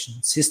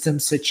ingestion.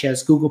 Systems such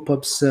as Google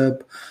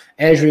PubSub,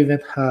 Azure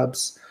Event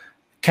Hubs,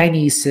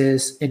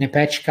 Kinesis, and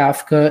Apache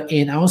Kafka.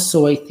 And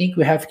also, I think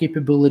we have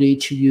capability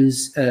to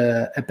use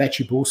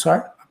Apache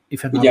Pulsar,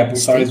 if I'm not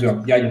mistaken. Pulsar as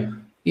well.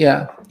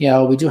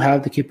 Yeah, we do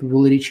have the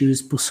capability to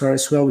use Pulsar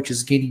as well, which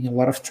is gaining a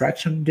lot of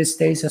traction these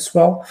days as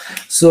well.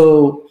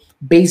 So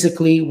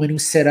basically, when you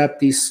set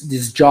up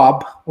this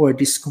job or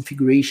this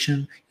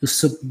configuration, you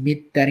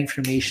submit that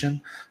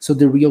information. So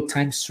the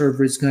real-time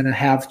server is going to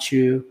have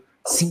to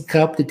sync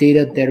up the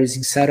data that is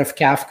inside of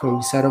Kafka or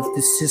inside of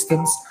the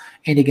systems,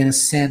 and they're going to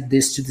send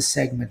this to the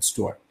segment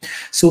store.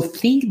 So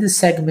think the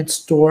segment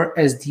store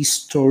as the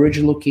storage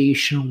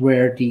location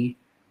where the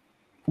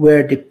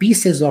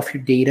pieces of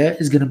your data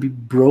is going to be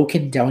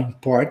broken down in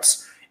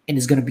parts and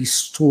is going to be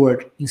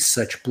stored in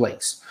such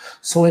place.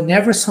 So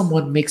whenever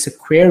someone makes a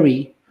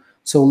query,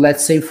 so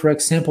let's say, for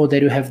example,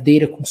 that you have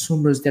data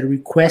consumers that are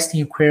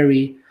requesting a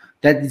query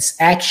that is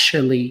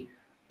actually,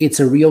 it's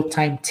a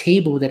real-time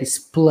table that is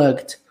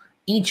plugged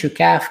into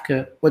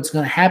Kafka, what's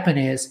going to happen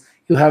is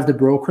you have the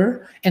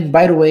broker. And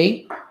by the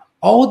way,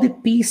 all the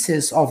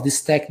pieces of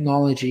this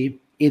technology,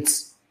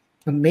 it's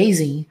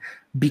amazing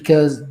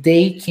because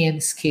they can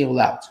scale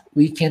out.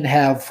 We can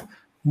have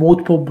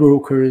multiple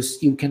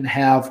brokers, you can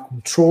have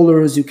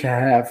controllers, you can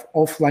have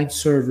offline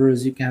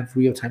servers, you can have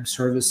real-time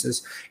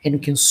services, and you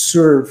can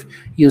serve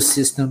your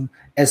system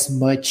as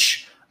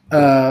much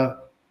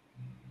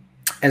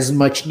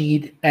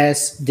need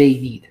as they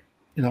need,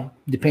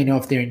 depending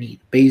on their need,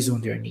 based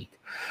on their need.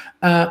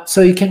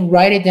 So you can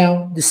write it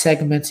down, the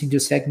segments, into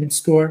segment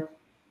store.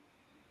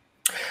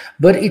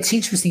 But it's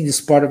interesting, this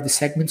part of the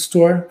segment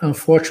store.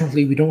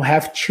 Unfortunately, we don't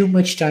have too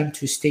much time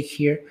to stay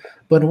here.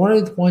 But one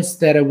of the points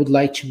that I would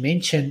like to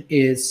mention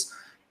is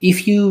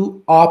if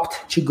you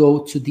opt to go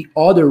to the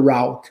other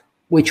route,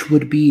 which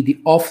would be the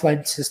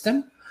offline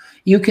system,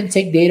 you can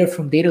take data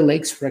from data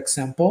lakes, for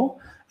example.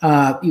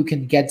 You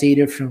can get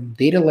data from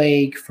Data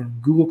Lake, from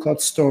Google Cloud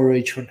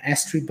Storage, from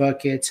S3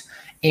 buckets,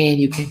 and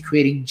you can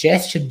create an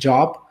ingestion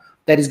job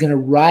that is going to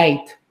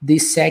write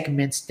these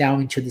segments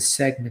down into the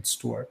segment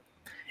store.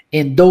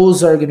 And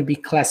those are going to be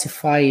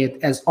classified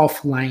as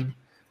offline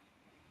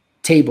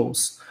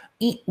tables,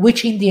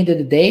 which in the end of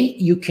the day,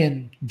 you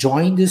can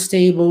join these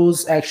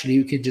tables. Actually,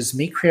 you can just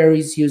make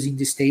queries using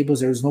these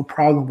tables. There is no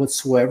problem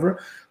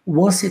whatsoever.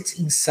 Once it's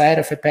inside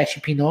of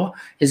Apache Pinot,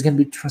 it's going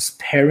to be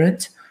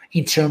transparent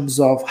in terms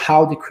of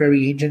how the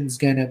query engine is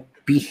going to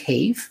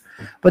behave.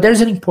 But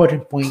there's an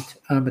important point,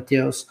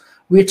 Mateus.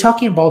 We're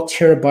talking about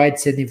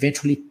terabytes and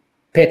eventually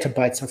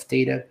petabytes of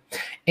data.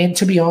 And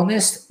to be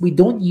honest, we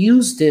don't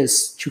use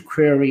this to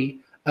query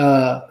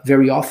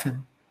very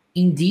often.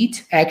 Indeed,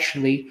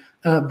 actually,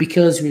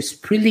 because we're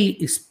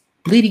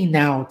splitting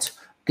out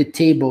the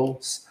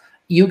tables,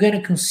 you're going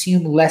to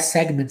consume less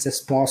segments as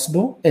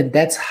possible. And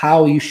that's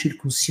how you should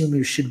consume,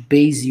 you should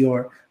base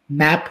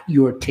map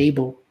your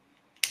table.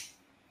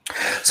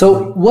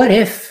 So what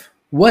if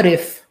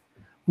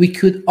we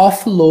could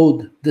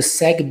offload the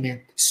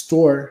segment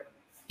store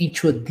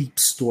into a deep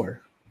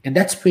store? And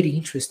that's pretty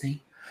interesting.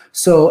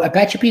 So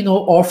Apache Pinot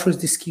offers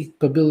this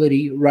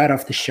capability right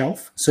off the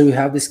shelf. So you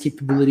have this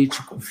capability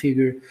to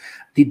configure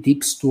the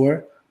deep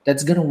store.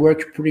 That's going to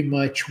work pretty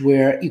much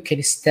where you can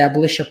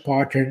establish a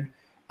pattern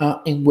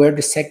and where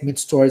the segment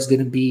store is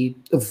going to be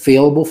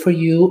available for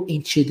you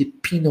into the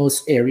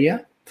Pinot's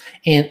area.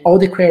 And all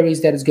the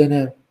queries that is going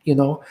to,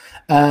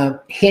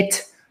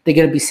 hit, they're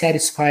going to be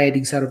satisfied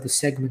inside of the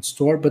segment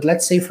store. But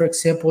let's say, for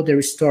example,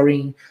 they're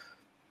storing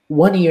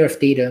 1 year of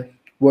data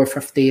worth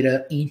of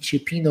data into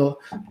Pinot,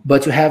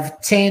 but you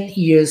have 10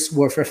 years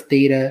worth of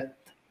data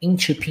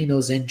into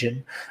Pinot's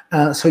engine.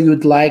 So you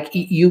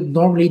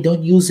normally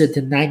don't use it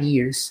in 9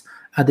 years,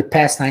 the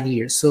past 9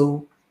 years.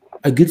 So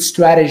a good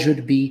strategy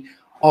would be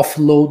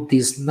offload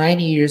these 9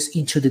 years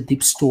into the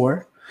deep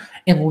store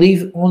and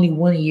leave only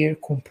 1 year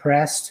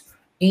compressed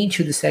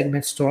into the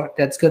segment store.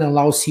 That's going to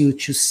allow you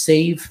to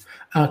save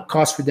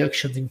cost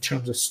reductions in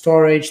terms of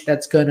storage.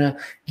 That's going to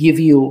give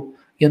you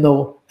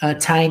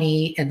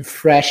tiny and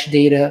fresh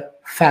data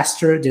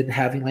faster than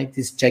having like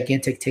this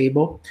gigantic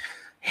table.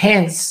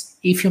 Hence,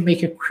 if you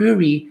make a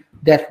query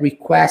that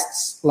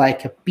requests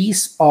like a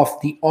piece of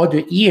the other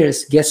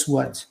years, guess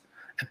what?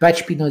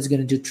 Apache Pinot is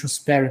going to do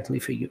transparently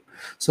for you.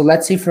 So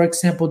let's say, for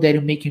example, that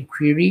you make a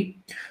query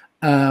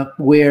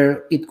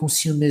where it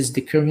consumes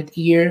the current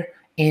year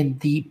and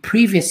the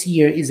previous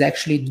year is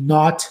actually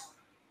not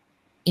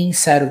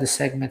inside of the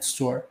segment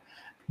store.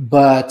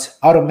 But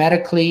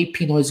automatically,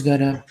 Pinot is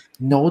going to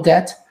know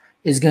that,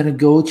 is going to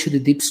go to the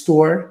deep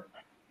store,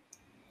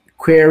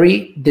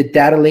 query the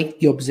data lake,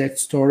 the object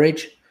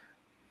storage,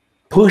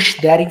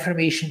 push that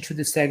information to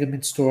the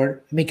segment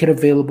store, make it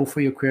available for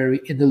your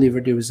query, and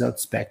deliver the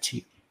results back to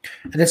you.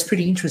 And that's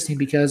pretty interesting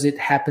because it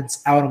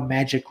happens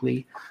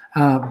automatically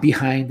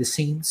behind the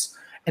scenes.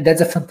 And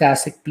that's a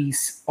fantastic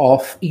piece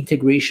of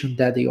integration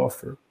that they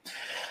offer.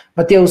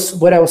 Mateus,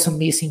 what else I'm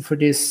missing for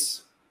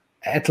this,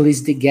 at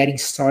least the getting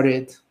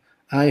started?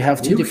 You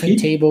have two different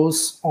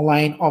tables,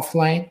 online,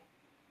 offline.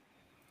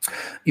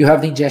 You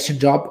have the ingestion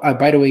job.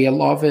 By the way, I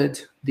love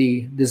it.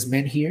 This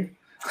man here.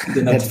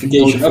 The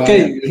notification.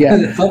 Okay.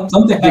 Yeah.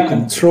 Something the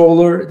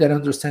controller that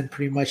understands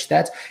pretty much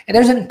that. And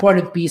there's an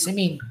important piece. I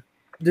mean,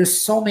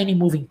 there's so many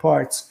moving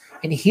parts.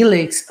 And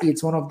Helix,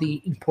 it's one of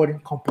the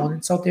important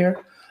components out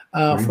there.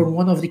 For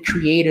one of the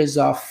creators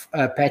of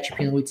Apache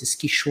Pinot, which is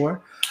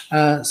Kishore.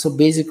 So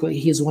basically,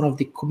 he's one of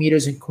the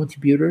committers and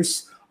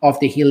contributors of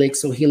the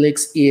Helix. So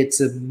Helix, it's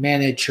a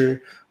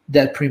manager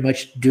that pretty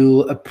much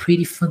does a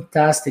pretty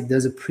fantastic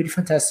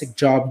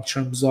job in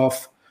terms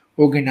of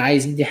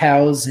organizing the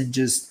house and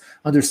just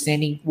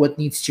understanding what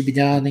needs to be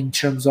done in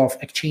terms of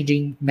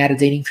exchanging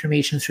metadata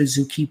information through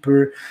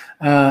Zookeeper,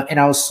 and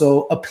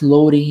also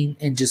uploading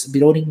and just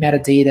building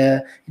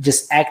metadata, and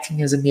just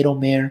acting as a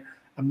middleman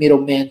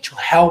to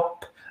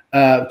help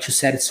to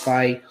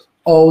satisfy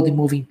all the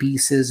moving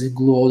pieces and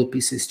glue all the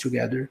pieces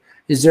together.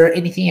 Is there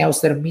anything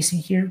else that I'm missing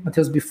here,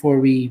 Mateus, before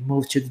we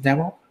move to the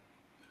demo?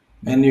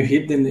 And you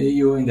hit the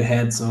nail in the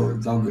head, so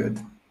it's all good.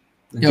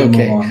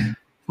 Okay.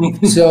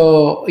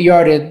 So,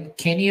 Jordan,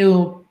 can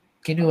you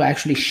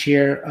actually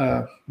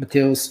share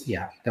Mateus?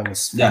 Yeah, that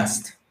was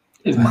fast.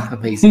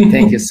 Amazing.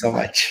 Thank you so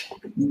much.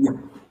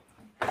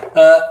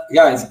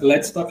 Guys,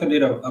 let's talk a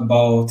little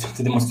about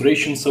the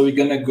demonstration. So we're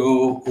gonna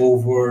go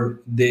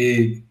over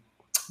the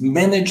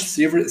managed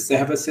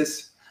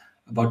services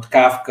about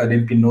Kafka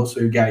and Pinot, so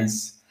you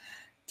guys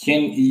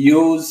can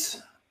use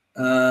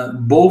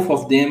both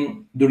of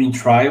them during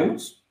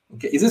trials.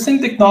 Okay, it's the same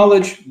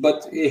technology,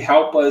 but it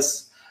helps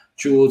us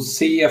to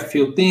see a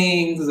few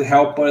things,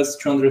 help us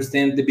to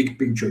understand the big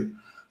picture.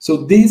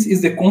 So this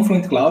is the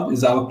Confluent Cloud,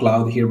 is our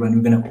cloud here when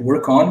we're gonna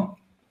work on.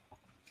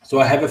 So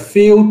I have a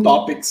few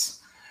topics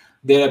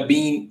that are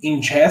being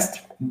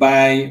ingested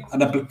by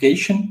an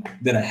application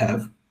that I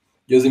have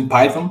using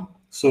Python.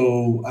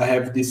 So I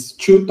have these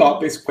two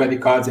topics,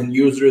 credit cards and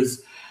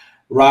users,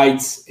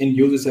 rights and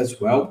users as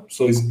well.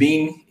 So it's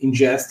being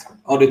ingested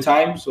all the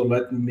time. So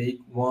let me make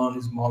one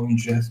small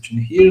ingestion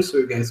here so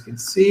you guys can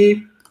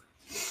see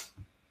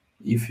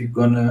if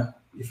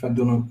I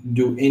don't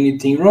do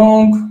anything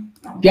wrong.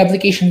 The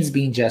application is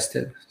being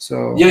ingested.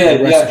 So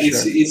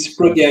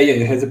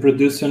it has a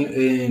producer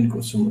and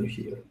consumer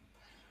here.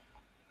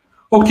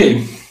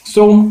 Okay,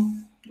 so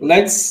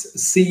let's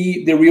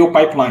see the real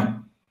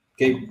pipeline.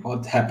 Okay,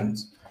 what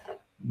happens?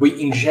 We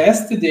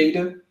ingest the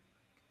data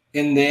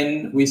and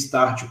then we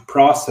start to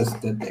process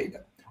the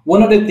data.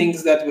 One of the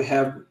things that we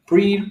have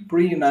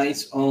pretty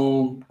nice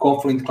on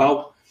Confluent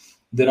Cloud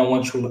that I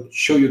want to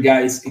show you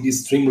guys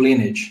is stream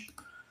lineage.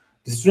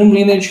 The stream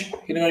lineage is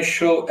going to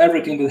show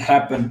everything that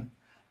happened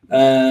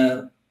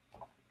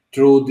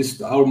through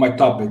my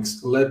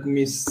topics. Let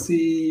me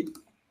see.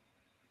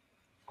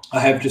 I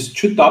have just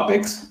two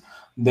topics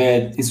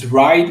that is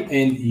write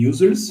and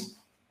users.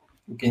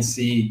 You can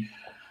see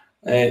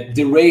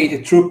the rate, the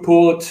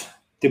throughput,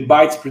 the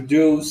bytes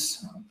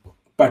produced,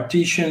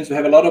 partitions. We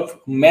have a lot of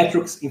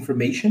metrics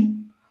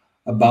information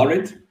about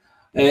it.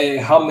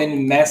 How many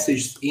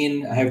messages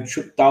in? I have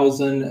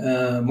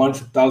 2,000, more than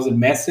 2,000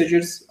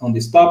 messages on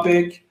this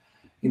topic.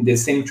 In the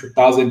same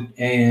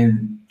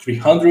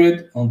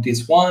 2,300 on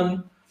this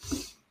one.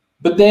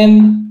 But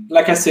then,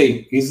 like I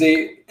say, is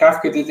a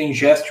Kafka data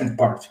ingestion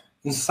part.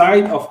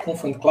 Inside of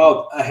Confluent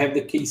Cloud, I have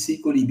the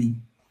KSQLDB.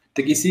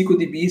 The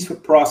KSQLDB is for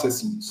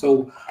processing.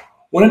 So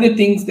one of the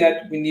things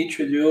that we need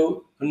to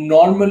do,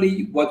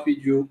 normally what we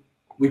do,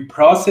 we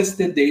process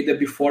the data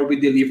before we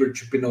deliver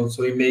to Pinot.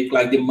 So we make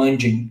like the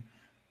munging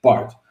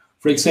part.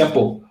 For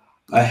example,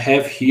 I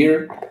have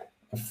here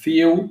a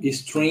few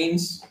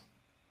streams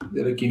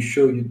that I can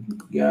show you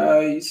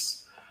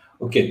guys.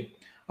 Okay,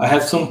 I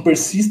have some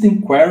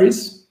persistent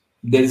queries.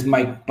 That is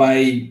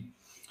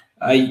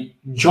I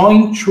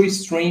join two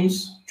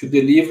streams to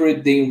deliver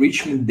the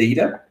enrichment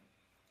data.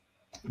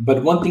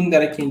 But one thing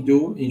that I can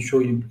do and show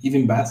you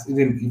even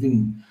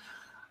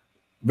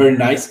very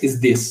nice is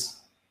this.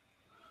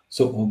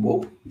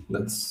 So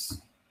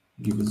let's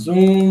give a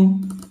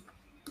zoom.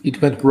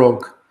 It went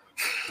rogue.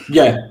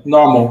 Yeah,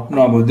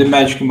 normal. The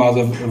magic mouse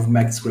of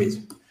Mac is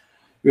crazy.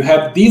 You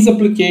have this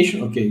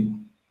application. Okay,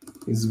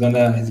 he's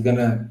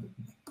gonna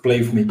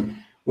play with me.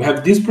 We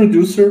have this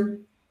producer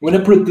When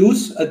I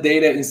produce a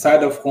data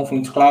inside of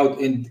Confluent Cloud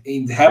and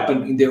it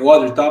happen in the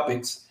other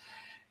topics,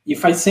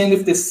 if I send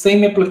it the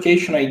same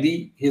application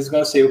ID, he's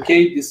going to say,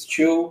 okay, these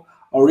two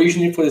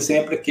originally for the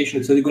same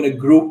application. So they're going to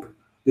group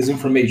this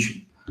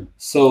information.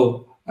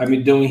 So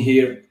I'm doing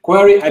here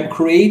query. I'm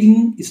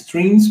creating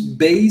streams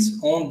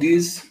based on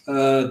these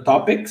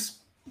topics.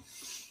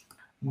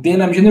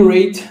 Then I'm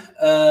generate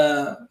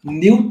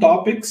new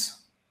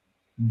topics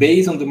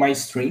based on my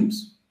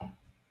streams.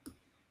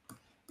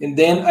 And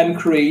then I'm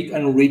create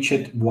an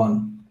enriched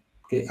one.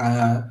 Okay,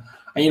 an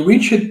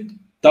enriched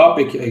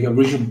topic, like a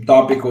original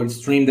topic or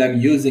stream that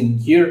I'm using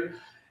here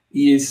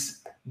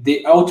is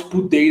the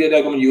output data that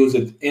I'm going to use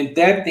it. And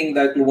that thing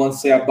that you want to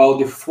say about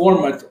the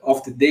format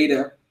of the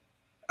data,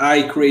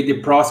 I create the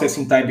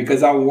processing time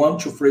because I want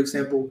to, for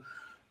example,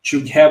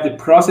 to have the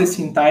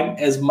processing time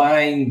as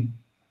my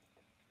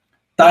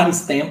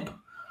timestamp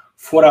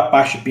for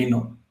Apache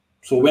Pinot.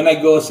 So when I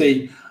go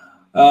say,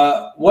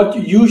 what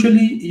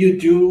usually you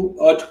do,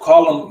 what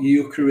column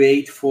you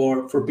create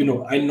for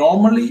Pinot? I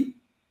normally,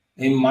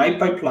 in my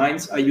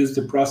pipelines, I use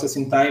the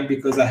processing time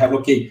because I have,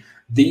 okay,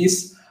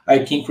 this, I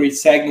can create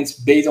segments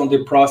based on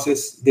the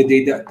process, the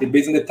data,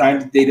 based on the time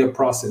the data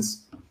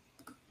process.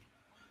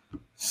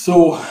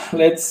 So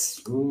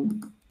let's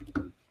move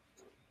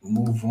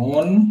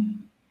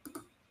on.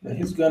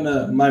 He's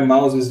gonna, my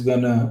mouse is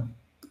gonna,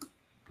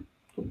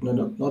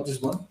 no, not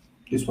this one,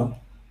 this one.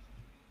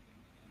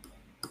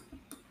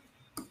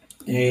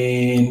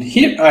 And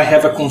here I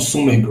have a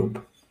consumer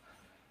group.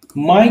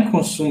 My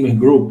consumer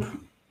group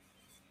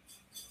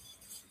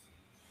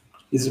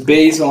is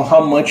based on how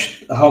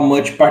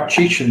much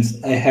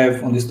partitions I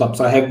have on this topic.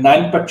 So I have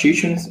 9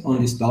 partitions on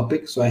this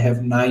topic. So I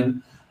have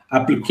 9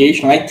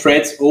 applications, 9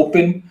 threads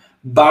open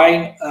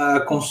by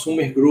a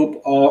consumer group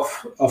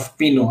of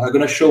Pinot. I'm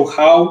gonna show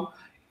how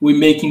we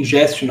make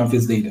ingestion of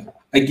this data.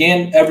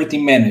 Again,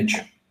 everything managed.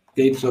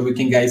 Okay, so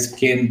guys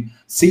can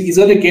see it's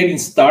only getting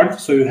started,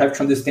 so you have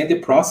to understand the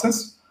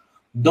process.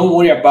 Don't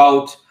worry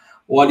about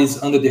what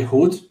is under the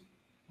hood.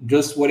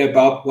 Just worry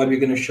about what we're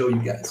going to show you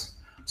guys.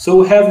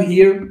 So we have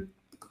here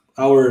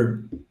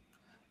our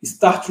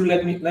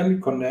StarTree. Let me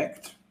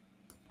connect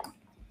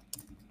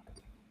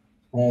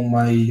on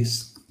my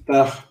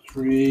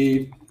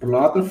StarTree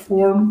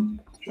platform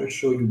to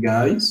show you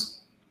guys.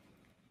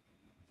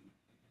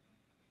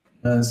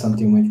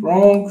 Something went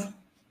wrong.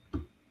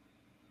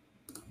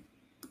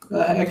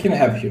 I can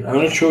have here. I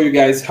want to show you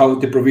guys how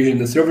to provision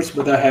the servers,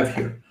 but I have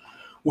here.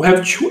 We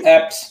have 2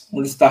 apps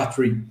on the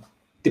StarTree.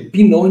 The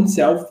Pinot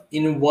itself,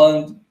 in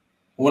one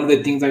of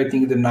the things I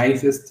think the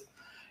nicest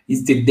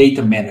is the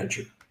data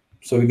manager.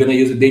 So we're going to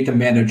use the data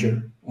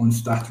manager on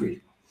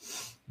StarTree.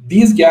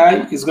 This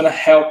guy is going to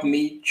help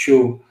me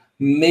to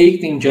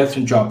make the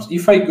ingestion jobs.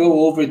 If I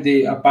go over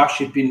the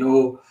Apache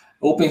Pinot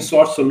open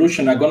source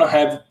solution, I'm going to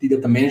have the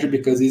data manager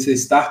because it's a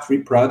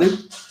StarTree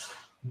product.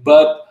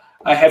 But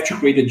I have to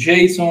create a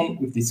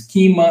JSON with the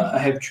schema. I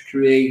have to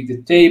create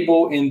the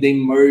table and then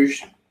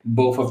merge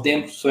both of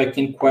them so I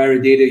can query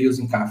data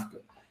using Kafka.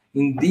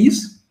 In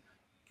this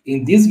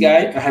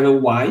guy, I have a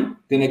Y.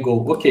 Then I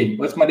go, okay,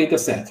 what's my data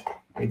set?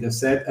 Data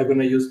set, I'm going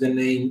to use the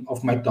name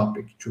of my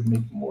topic to make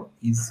it more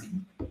easy.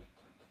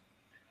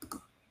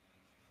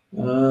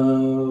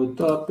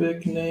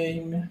 Topic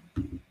name.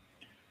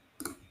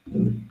 Let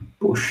me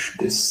push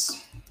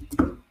this.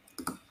 I'm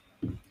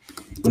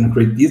going to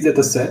create this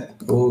data set.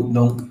 Oh,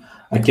 no.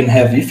 I can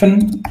have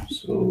ifn,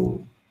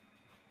 so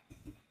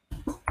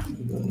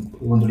I'm going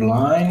to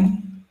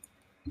underline.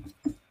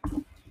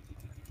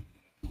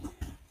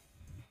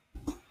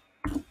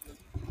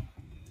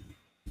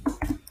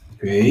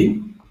 Okay.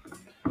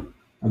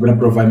 I'm going to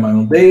provide my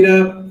own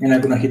data, and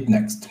I'm going to hit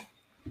next.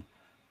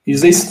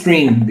 It's a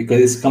string because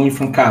it's coming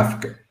from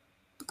Kafka.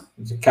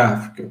 It's a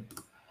Kafka.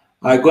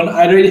 I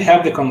already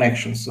have the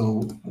connection,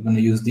 so I'm going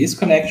to use this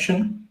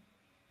connection.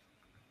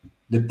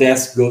 The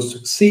test goes to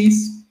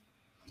succeeds.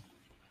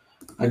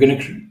 I'm going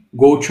to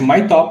go to my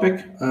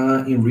topic,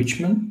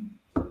 enrichment.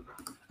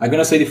 I'm going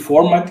to say the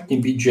format can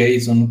be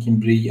JSON, can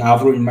be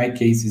Avro. In my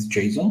case, is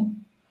JSON.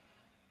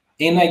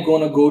 And I'm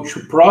going to go to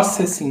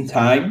processing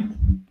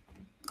time.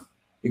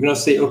 You're going to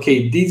say,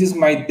 okay, this is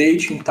my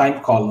date and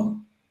time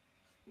column.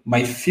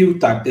 My field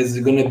type is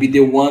going to be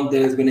the one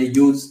that is going to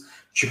use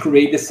to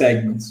create the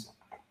segments.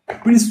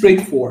 Pretty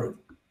straightforward,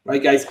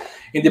 right, guys?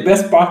 And the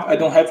best part, I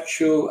don't have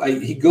to,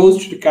 he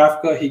goes to the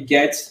Kafka, he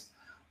gets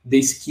the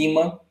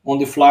schema on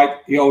the fly.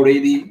 He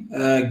already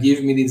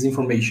give me this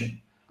information.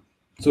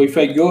 So if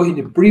I go in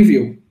the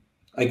preview,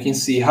 I can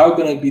see how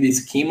going to be the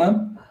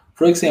schema.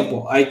 For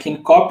example, I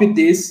can copy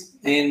this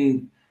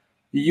and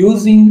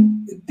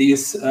using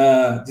this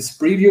this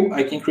preview,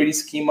 I can create a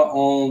schema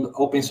on the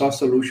open source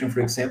solution. For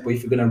example,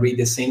 if you're going to read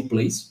the same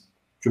place,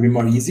 to be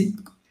more easy.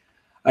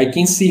 I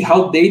can see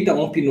how data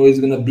on Pinot is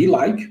going to be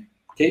like.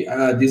 Okay,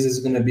 this is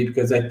going to be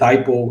because I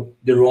typo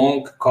the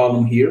wrong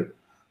column here.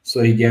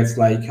 So he gets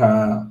like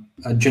a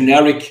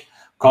generic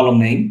column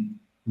name,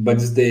 but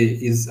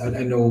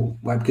I know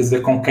why, because the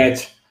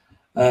concat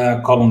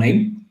column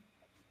name.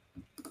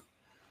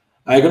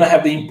 I'm gonna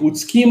have the input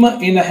schema,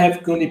 and I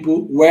have gonna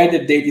put where the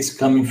data is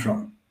coming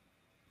from.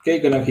 Okay,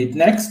 gonna hit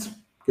next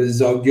because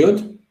it's all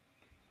good.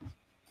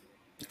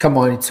 Come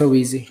on, it's so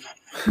easy.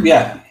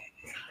 Yeah.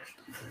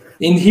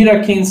 In here,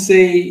 I can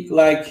say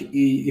like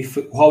if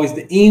how is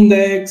the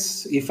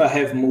index. If I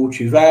have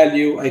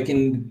multi-value, I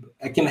can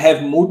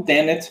have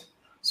multi-tenant,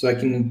 so I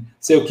can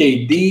say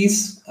okay,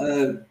 these.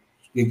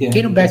 Can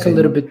you back a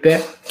little bit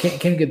back?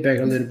 Can you get back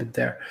a little bit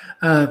there?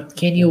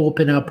 Can you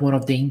open up one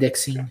of the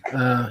indexing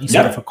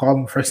instead of a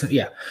column, for example?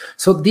 Yeah.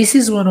 So this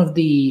is one of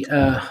the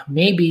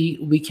maybe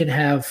we can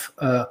have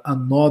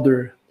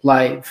another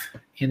live,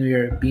 and we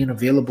are being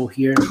available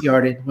here,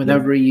 Yarden,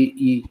 whenever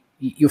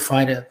you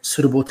find a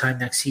suitable time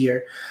next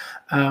year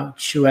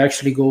to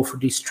actually go for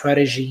the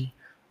strategy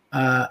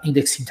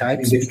indexing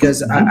types,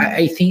 because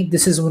I think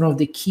this is one of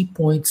the key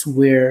points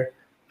where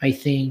I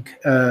think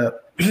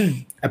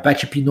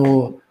Apache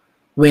Pinot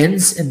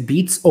wins and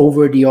beats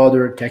over the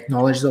other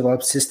technologies of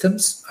lab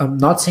systems. I'm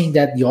not saying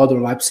that the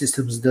other lab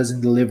systems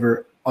doesn't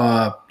deliver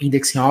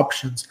indexing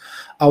options,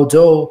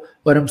 although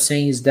what I'm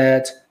saying is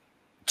that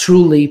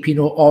truly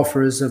Pinot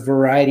offers a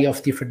variety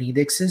of different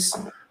indexes,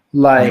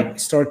 like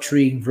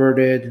StarTree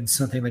inverted and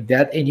something like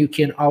that, and you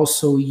can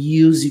also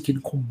you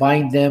can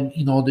combine them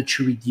in order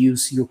to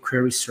reduce your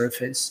query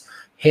surface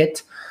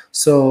hit.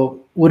 So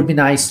it would be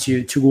nice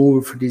to go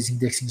over for these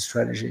indexing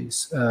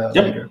strategies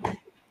later.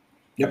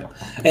 Yep.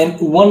 And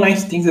one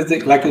nice thing is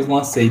that, like I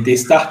want to say, the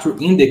starter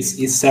index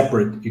is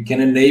separate. You can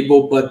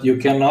enable, but you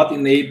cannot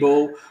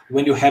enable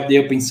when you have the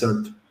up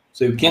insert.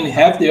 So you can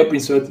have the up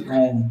insert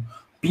on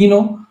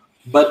Pinot,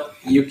 but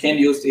you can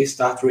use the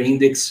starter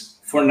index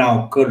for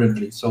now,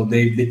 currently. So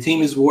the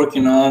team is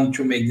working on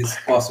to make this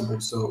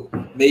possible. So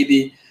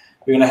maybe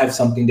we're gonna have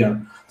something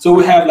there. So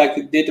we have like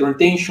the data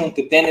retention,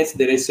 the tenants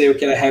that I say,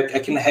 okay, I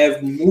can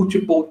have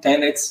multiple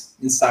tenants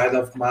inside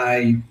of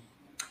my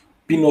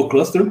Pinot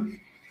cluster.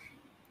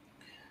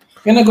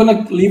 And I'm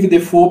gonna leave the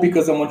default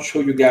because I want to show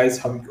you guys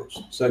how it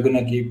goes. So I'm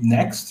gonna give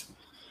next.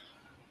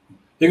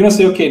 You're gonna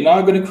say, okay, now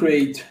I'm gonna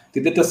create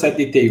the dataset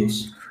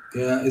details.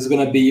 It's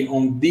gonna be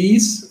on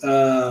these.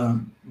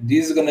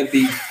 This is gonna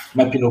be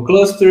my Pinot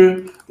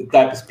cluster. The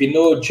type is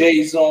Pinot,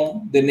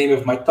 JSON, the name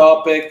of my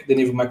topic, the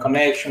name of my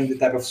connection, the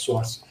type of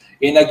source.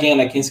 And again,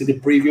 I can see the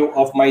preview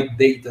of my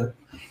data.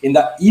 And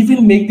I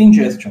even make the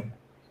ingestion.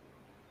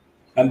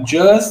 I'm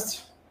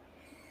just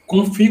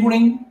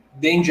configuring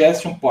the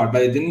ingestion part,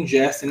 but I didn't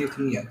ingest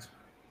anything yet.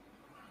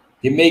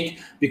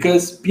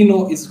 Because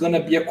Pinot is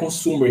gonna be a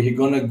consumer. He's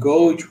gonna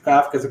go to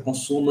Kafka as a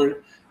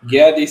consumer,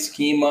 get the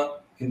schema,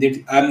 and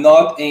then I'm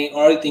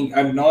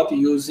not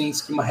using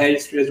schema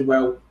registry as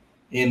well.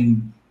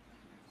 In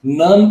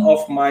none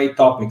of my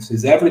topics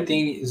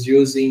everything is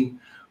using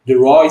the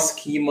raw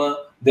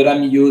schema that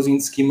I'm using,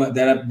 schema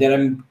that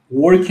I'm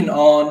working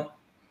on,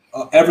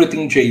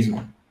 everything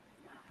JSON.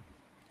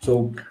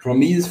 So for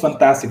me, it's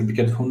fantastic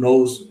because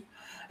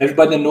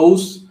everybody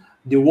knows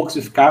the works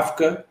with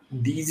Kafka.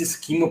 This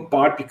schema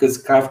part,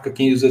 because Kafka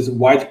can use as a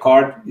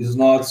wildcard, is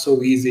not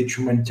so easy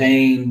to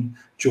maintain,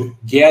 to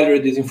gather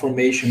this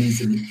information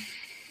easily.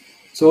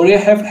 So I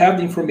have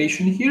the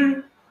information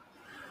here.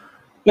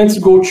 Let's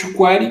go to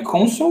Query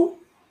Console.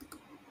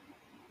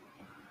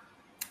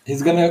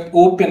 He's gonna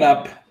open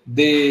up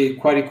the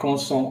Query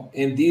Console,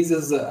 and this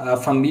is a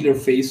familiar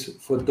face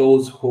for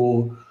those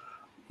who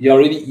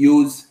already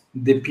use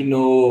the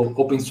Pinot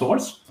open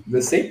source,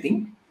 the same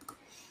thing.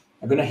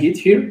 I'm gonna hit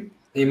here,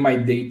 and my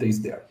data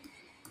is there.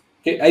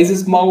 Okay, it's a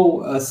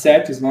small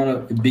set, it's not a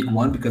big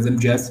one because I'm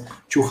just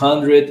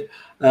 200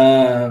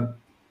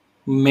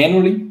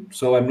 manually,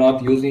 so I'm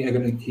not using. I'm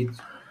gonna hit.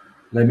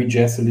 Let me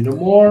just a little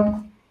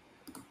more,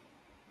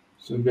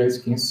 so you guys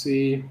can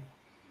see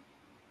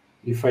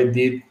if I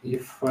did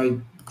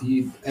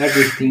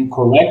everything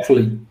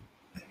correctly.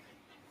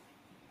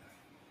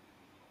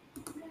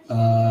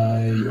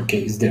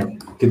 Okay, it's there.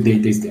 The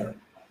data is there.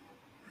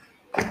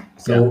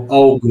 So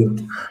all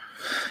good.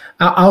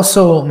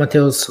 Also,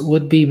 Mateus,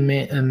 would be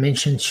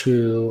mentioned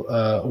to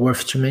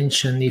worth to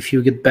mention, if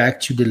you get back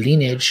to the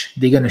lineage,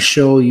 they're gonna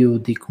show you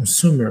the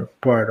consumer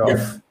part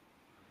of.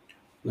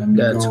 Let me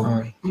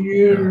go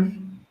here.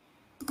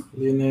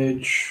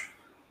 Lineage.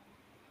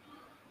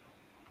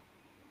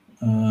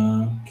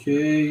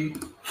 Okay,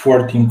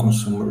 14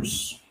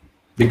 consumers,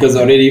 because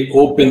I already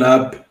open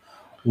up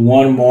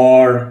one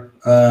more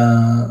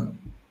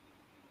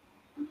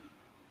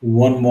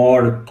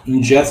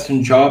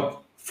ingestion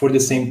job for the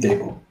same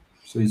table.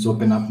 So it's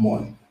open up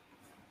more.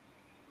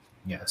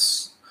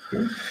 Yes.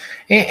 Okay.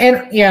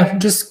 And yeah,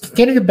 just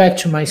can you get back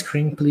to my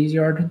screen, please,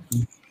 Yarden?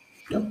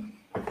 Yep.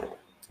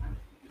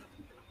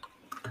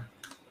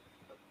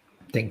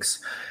 Thanks.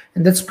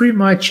 And that's pretty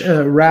much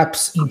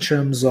wraps in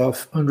terms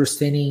of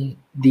understanding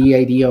the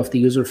idea of the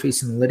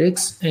user-facing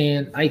analytics.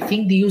 And I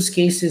think the use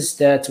cases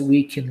that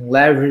we can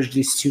leverage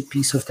these two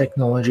pieces of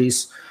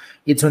technologies,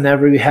 it's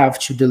whenever you have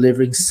to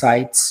deliver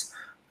insights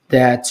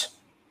that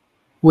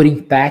would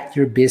impact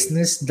your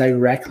business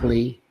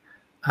directly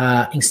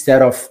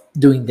instead of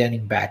doing that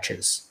in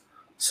batches.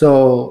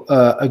 So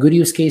a good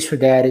use case for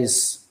that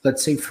is,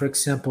 let's say, for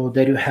example,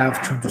 that you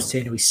have to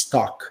understand your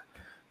stock.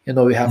 You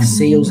know, you have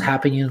sales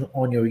happening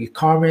on your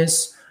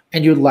e-commerce,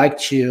 and you'd like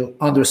to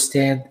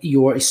understand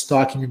your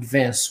stock in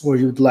advance, or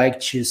you'd like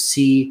to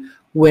see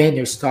when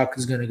your stock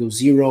is going to go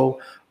zero,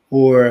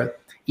 or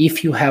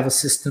if you have a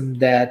system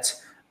that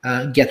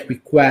get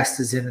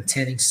requests and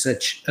attending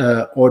such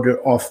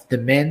order of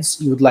demands,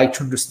 you would like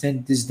to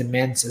understand these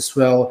demands as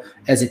well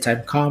as the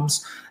time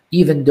comes.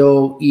 Even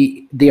though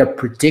they are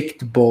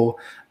predictable,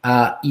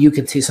 you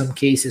can see some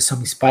cases,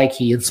 some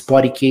spiky and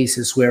spotty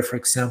cases where, for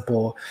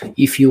example,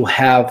 if you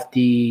have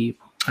the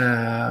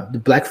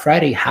Black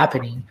Friday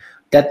happening,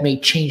 that may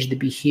change the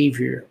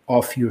behavior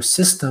of your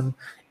system,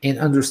 and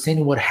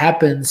understanding what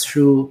happens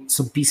through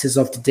some pieces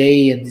of the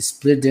day and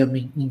split them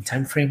in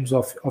time frames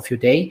of your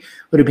day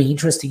would be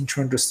interesting to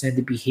understand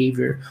the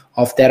behavior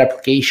of that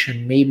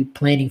application, maybe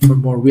planning for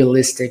more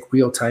realistic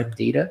real-time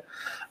data.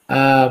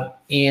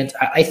 And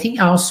I think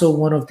also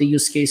one of the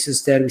use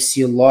cases that we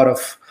see a lot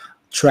of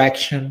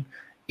traction,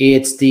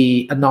 it's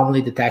the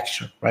anomaly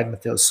detection, right,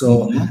 Mateus?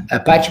 So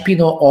Apache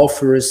Pinot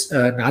offers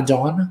an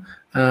add-on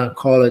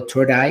called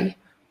Third Eye,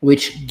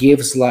 which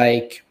gives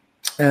like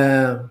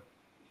a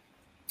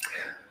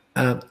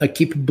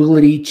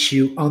capability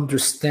to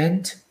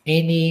understand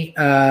any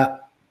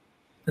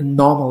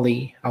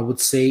anomaly, I would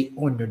say,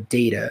 on your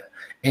data.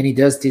 And it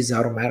does this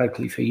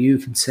automatically for you. You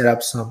can set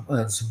up some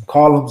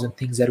columns and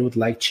things that you would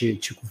like to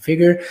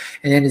configure,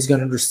 and then it's going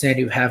to understand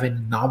you have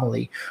an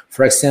anomaly.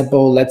 For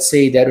example, let's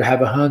say that you have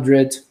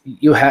 100,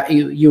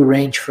 you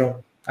range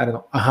from, I don't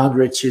know,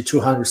 100 to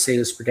 200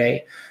 sales per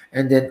day,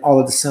 and then all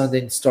of a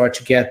sudden start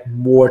to get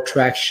more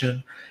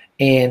traction.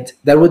 And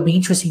that would be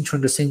interesting to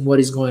understand what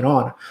is going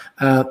on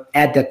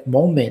at that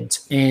moment,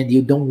 and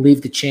you don't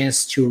leave the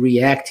chance to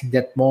react in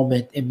that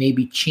moment and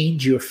maybe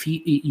change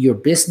your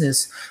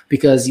business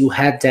because you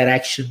had that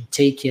action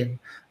taken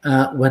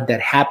when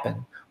that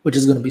happened, which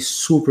is going to be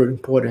super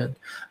important.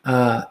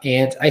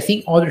 And I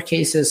think other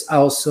cases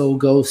also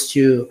goes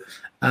to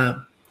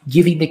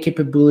giving the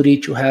capability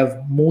to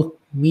have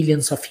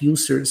millions of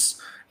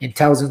users and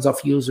thousands of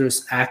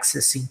users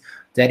accessing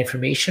that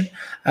information.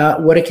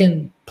 What I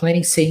can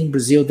planning say in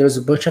Brazil, there's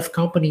a bunch of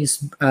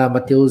companies,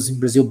 Mateus, in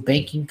Brazil,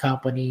 banking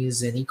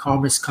companies and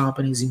e-commerce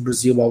companies in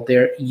Brazil out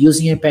there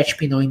using Apache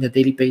Pinot on a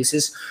daily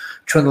basis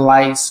to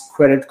analyze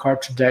credit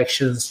card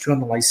transactions, to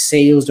analyze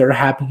sales that are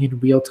happening in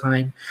real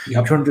time,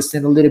 to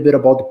understand a little bit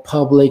about the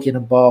public and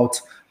about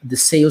the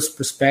sales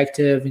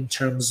perspective in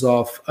terms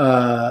of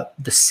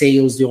the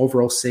sales, the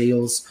overall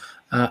sales,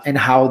 and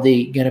how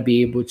they're going to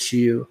be able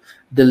to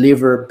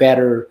deliver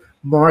better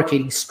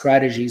marketing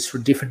strategies for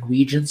different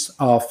regions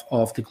of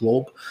the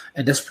globe.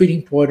 And that's pretty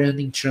important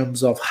in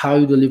terms of how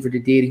you deliver the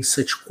data in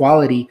such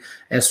quality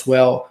as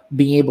well,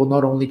 being able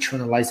not only to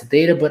analyze the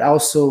data, but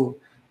also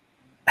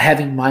have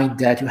in mind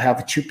that you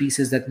have two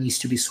pieces that needs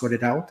to be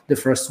sorted out. The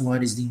first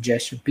one is the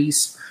ingestion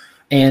piece,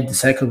 and the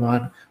second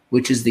one,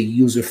 which is the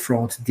user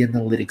front, the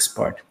analytics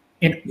part.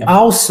 And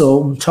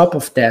also on top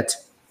of that,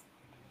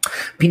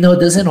 Pinot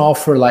doesn't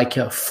offer like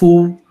a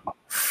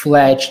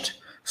full-fledged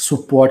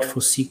support for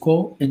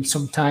SQL, and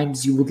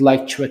sometimes you would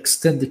like to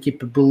extend the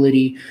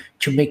capability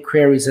to make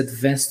queries,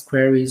 advanced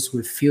queries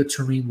with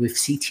filtering, with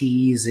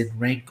CTEs and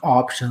rank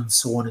options,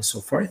 so on and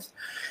so forth.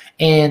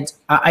 And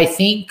I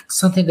think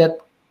something that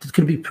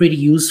could be pretty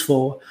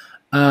useful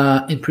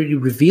and pretty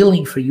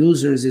revealing for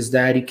users is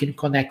that you can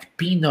connect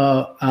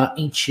Pinot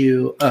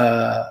into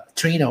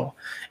Trino,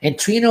 and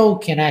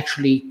Trino can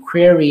actually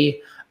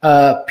query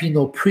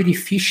Pinot pretty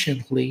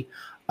efficiently.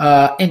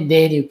 And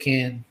then you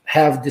can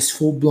have this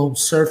full-blown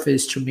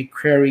surface to make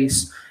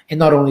queries. And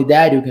not only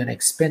that, you're going to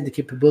expand the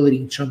capability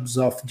in terms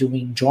of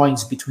doing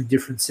joins between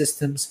different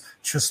systems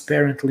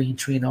transparently in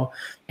Trino.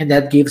 And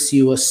that gives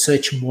you a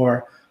such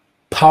more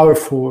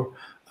powerful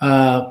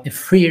and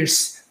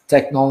fierce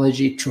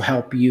technology to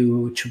help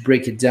you to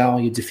break it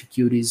down, your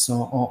difficulties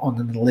on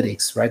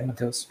analytics, right,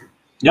 Mateus?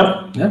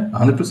 Yep, yeah,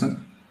 100%.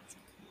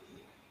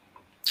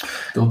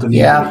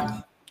 Totally agree.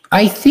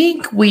 I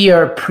think we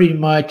are pretty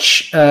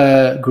much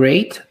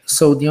great.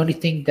 So the only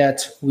thing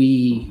that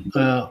we're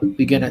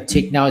gonna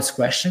take now is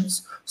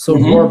questions. So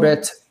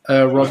Robert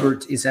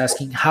is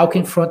asking, how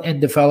can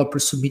front-end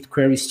developers submit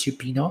queries to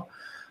Pinot?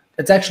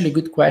 That's actually a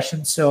good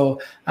question.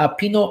 So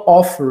Pinot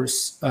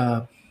offers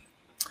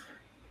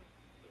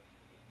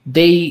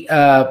they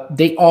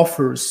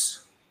offers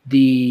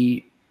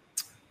the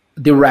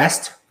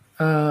REST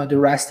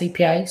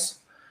APIs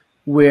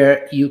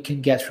where you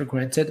can get for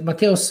granted.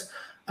 Mateus,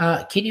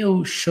 can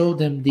you show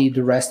them the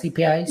REST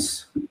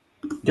APIs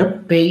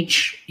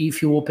page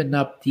if you open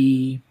up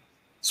the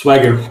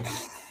Swagger?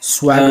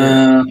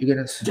 You're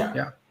gonna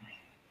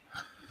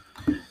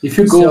If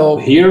you go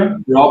here,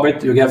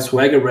 Robert, you have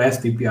Swagger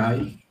REST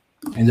API,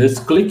 and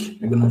just click.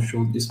 I'm gonna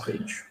show this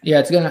page.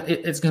 Yeah,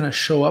 it's gonna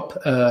show up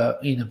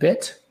in a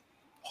bit.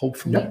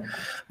 hopefully. Yeah.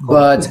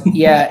 But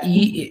yeah,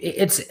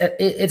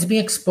 it's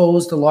being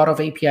exposed a lot of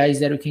APIs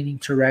that you can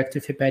interact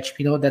with Apache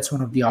Pinot. That's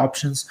one of the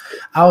options.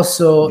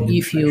 Also,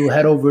 if you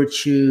head over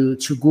to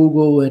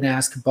Google and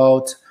ask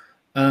about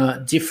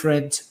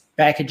different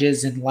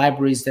packages and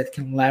libraries that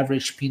can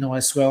leverage Pinot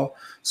as well.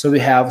 So we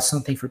have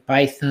something for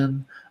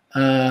Python.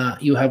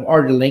 You have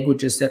other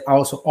languages that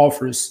also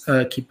offers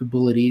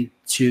capability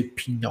to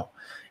Pinot.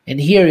 And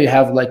here you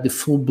have like the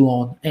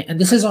full-blown, and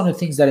this is one of the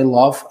things that I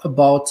love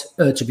about,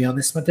 to be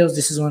honest, Mateus,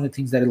 this is one of the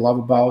things that I love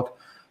about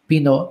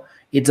Pinot.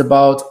 It's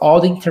about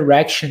all the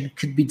interaction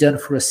could be done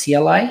through a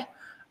CLI,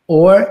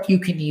 or you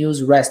can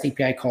use REST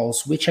API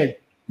calls, which I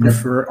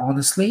prefer,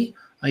 honestly.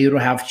 You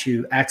don't have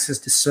to access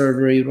the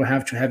server. You don't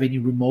have to have any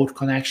remote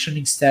connection.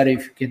 Instead,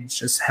 if you can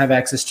just have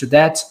access to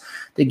that,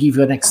 they give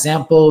you an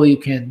example. You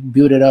can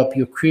build it up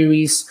your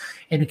queries,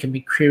 and you can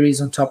make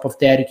queries on top of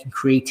that. You can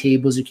create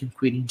tables. You can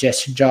create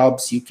ingestion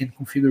jobs. You can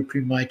configure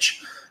pretty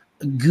much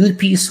a good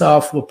piece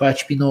of what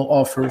Apache Pinot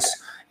offers.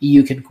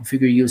 You can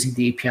configure using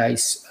the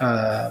APIs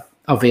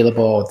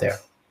available out there.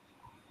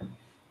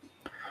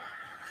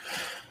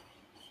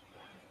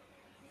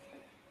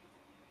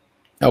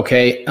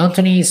 Okay,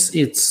 Anthony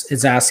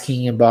is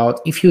asking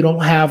about if you don't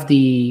have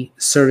the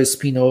service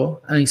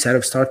Pinot inside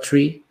of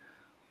StarTree,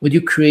 would you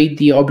create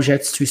the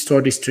objects to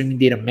store the streaming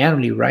data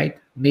manually, right?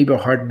 Maybe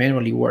hard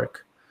manually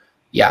work.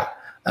 Yeah.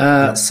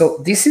 So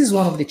this is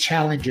one of the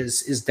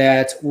challenges, is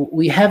that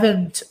we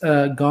haven't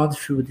gone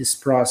through this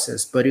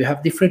process, but you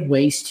have different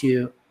ways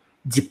to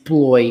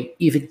deploy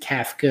even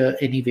Kafka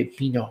and even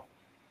Pinot.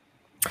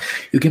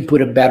 You can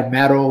put a bare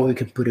metal, you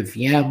can put a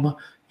VM,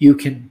 you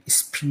can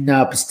stand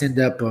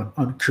up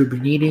on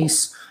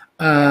Kubernetes,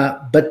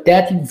 but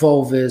that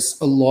involves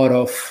a lot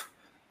of,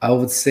 I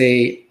would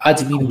say,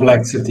 admin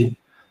complexity.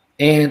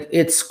 And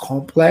it's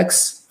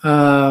complex.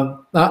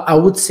 I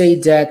would say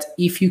that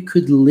if you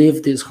could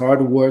leave this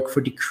hard work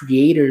for the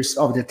creators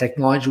of the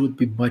technology, would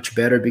be much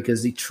better,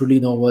 because they truly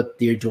know what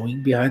they're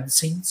doing behind the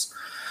scenes.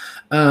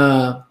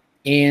 But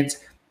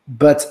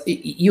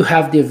you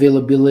have the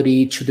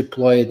availability to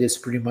deploy this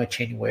pretty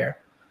much anywhere.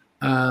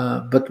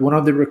 But one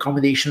of the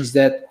recommendations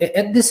that,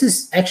 and this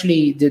is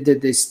actually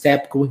the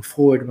step going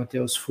forward,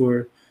 Mateus,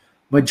 for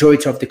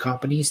majority of the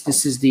companies,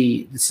 this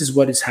is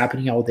what is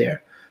happening out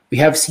there. We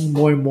have seen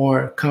more and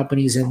more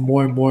companies and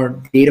more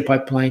data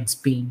pipelines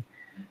being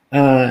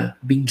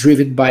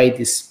driven by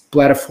this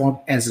platform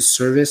as a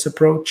service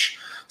approach.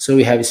 So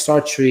we have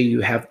StarTree, you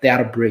have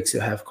Databricks,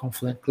 you have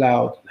Confluent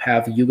Cloud, you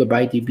have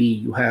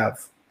YugaByteDB, you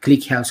have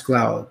ClickHouse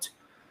Cloud,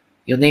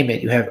 you name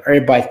it. You have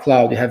Airbyte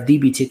Cloud, you have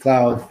DBT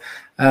Cloud.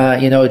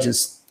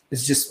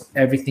 It's just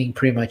everything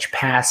pretty much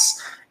pass.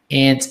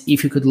 And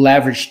if you could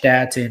leverage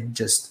that and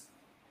just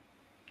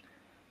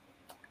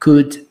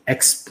could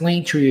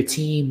explain to your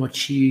team or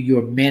to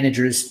your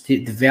managers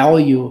the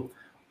value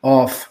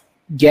of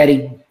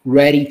getting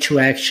ready to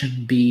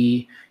action,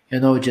 be,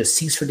 just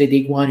since for the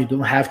day one, you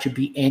don't have to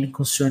be any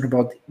concerned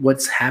about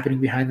what's happening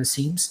behind the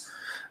scenes.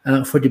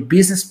 For the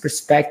business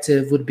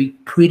perspective, would be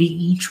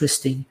pretty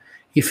interesting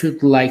if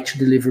you'd like to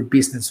deliver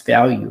business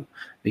value,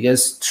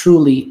 because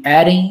truly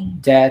adding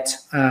that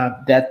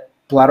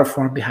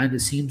platform behind the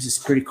scenes is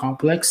pretty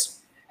complex.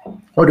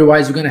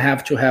 Otherwise, you're going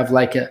to have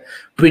like a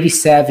pretty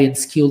savvy and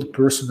skilled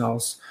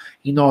personnels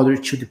in order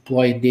to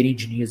deploy, data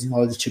engineers in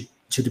order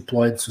to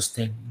deploy and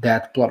sustain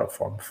that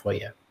platform for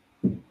you.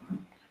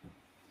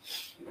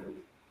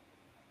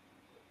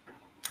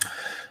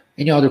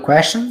 Any other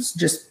questions?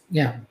 Just,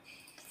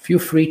 feel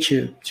free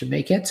to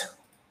make it.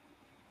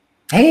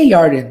 Hey,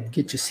 Yarden,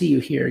 good to see you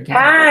here again.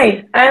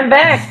 Hi, I'm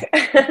back.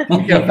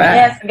 You're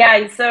back. Yes,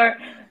 guys. So,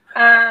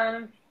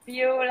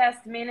 few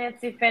last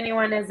minutes. If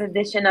anyone has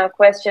additional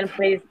question,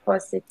 please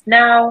post it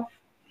now.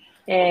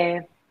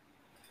 I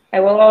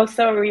will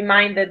also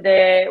remind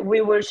that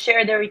we will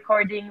share the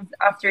recordings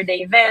after the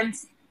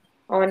events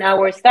on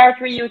our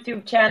StarTree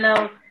YouTube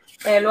channel.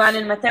 Luan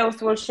and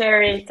Mateus will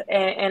share it,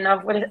 and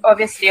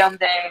obviously on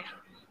the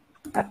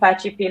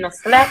Apache Pinot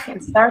Slack and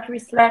StarTree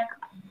Slack.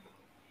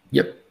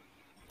 Yep,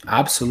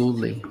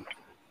 absolutely.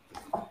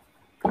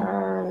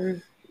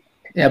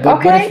 But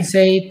I can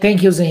say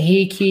thank you,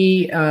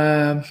 Zenrique.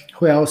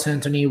 Who else?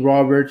 Anthony,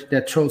 Robert,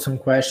 that threw some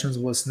questions.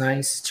 Was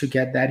nice to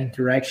get that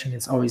interaction.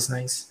 It's always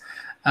nice.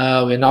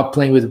 We're not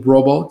playing with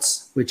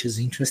robots, which is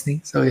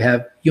interesting. So we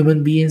have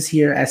human beings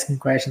here asking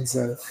questions.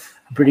 So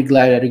I'm pretty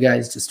glad that you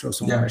guys just throw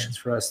some questions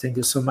for us. Thank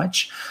you so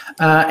much.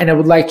 And I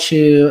would like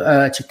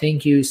to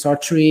thank you,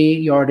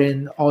 StarTree,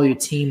 Yarden, all your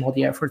team, all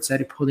the efforts that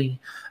you're putting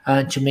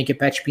to make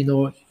Apache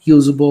Pinot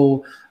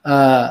usable,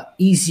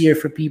 easier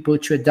for people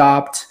to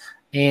adopt,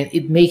 and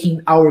it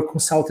making our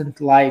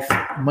consultant life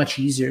much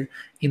easier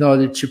in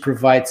order to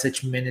provide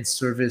such managed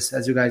service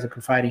as you guys are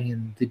providing,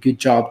 and the good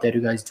job that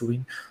you guys are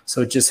doing.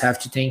 So just have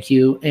to thank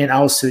you, and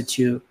also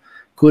to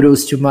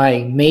kudos to my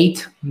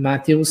mate,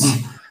 Mateus,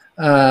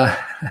 to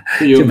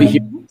be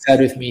here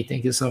with me.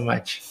 Thank you so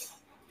much.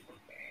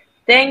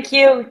 Thank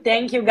you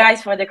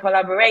guys for the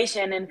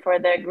collaboration and for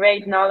the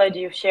great knowledge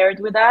you've shared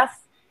with us,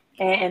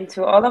 and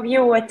to all of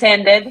you who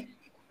attended.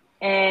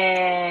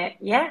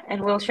 Yeah,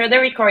 and we'll share the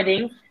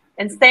recording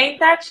and stay in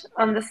touch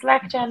on the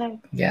Slack channel.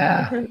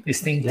 Yeah,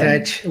 stay in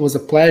touch. It was a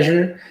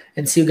pleasure,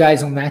 and see you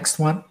guys on next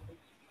one.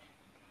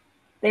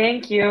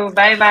 Thank you.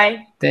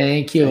 Bye-bye.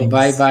 Thank you.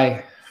 Thanks.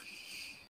 Bye-bye.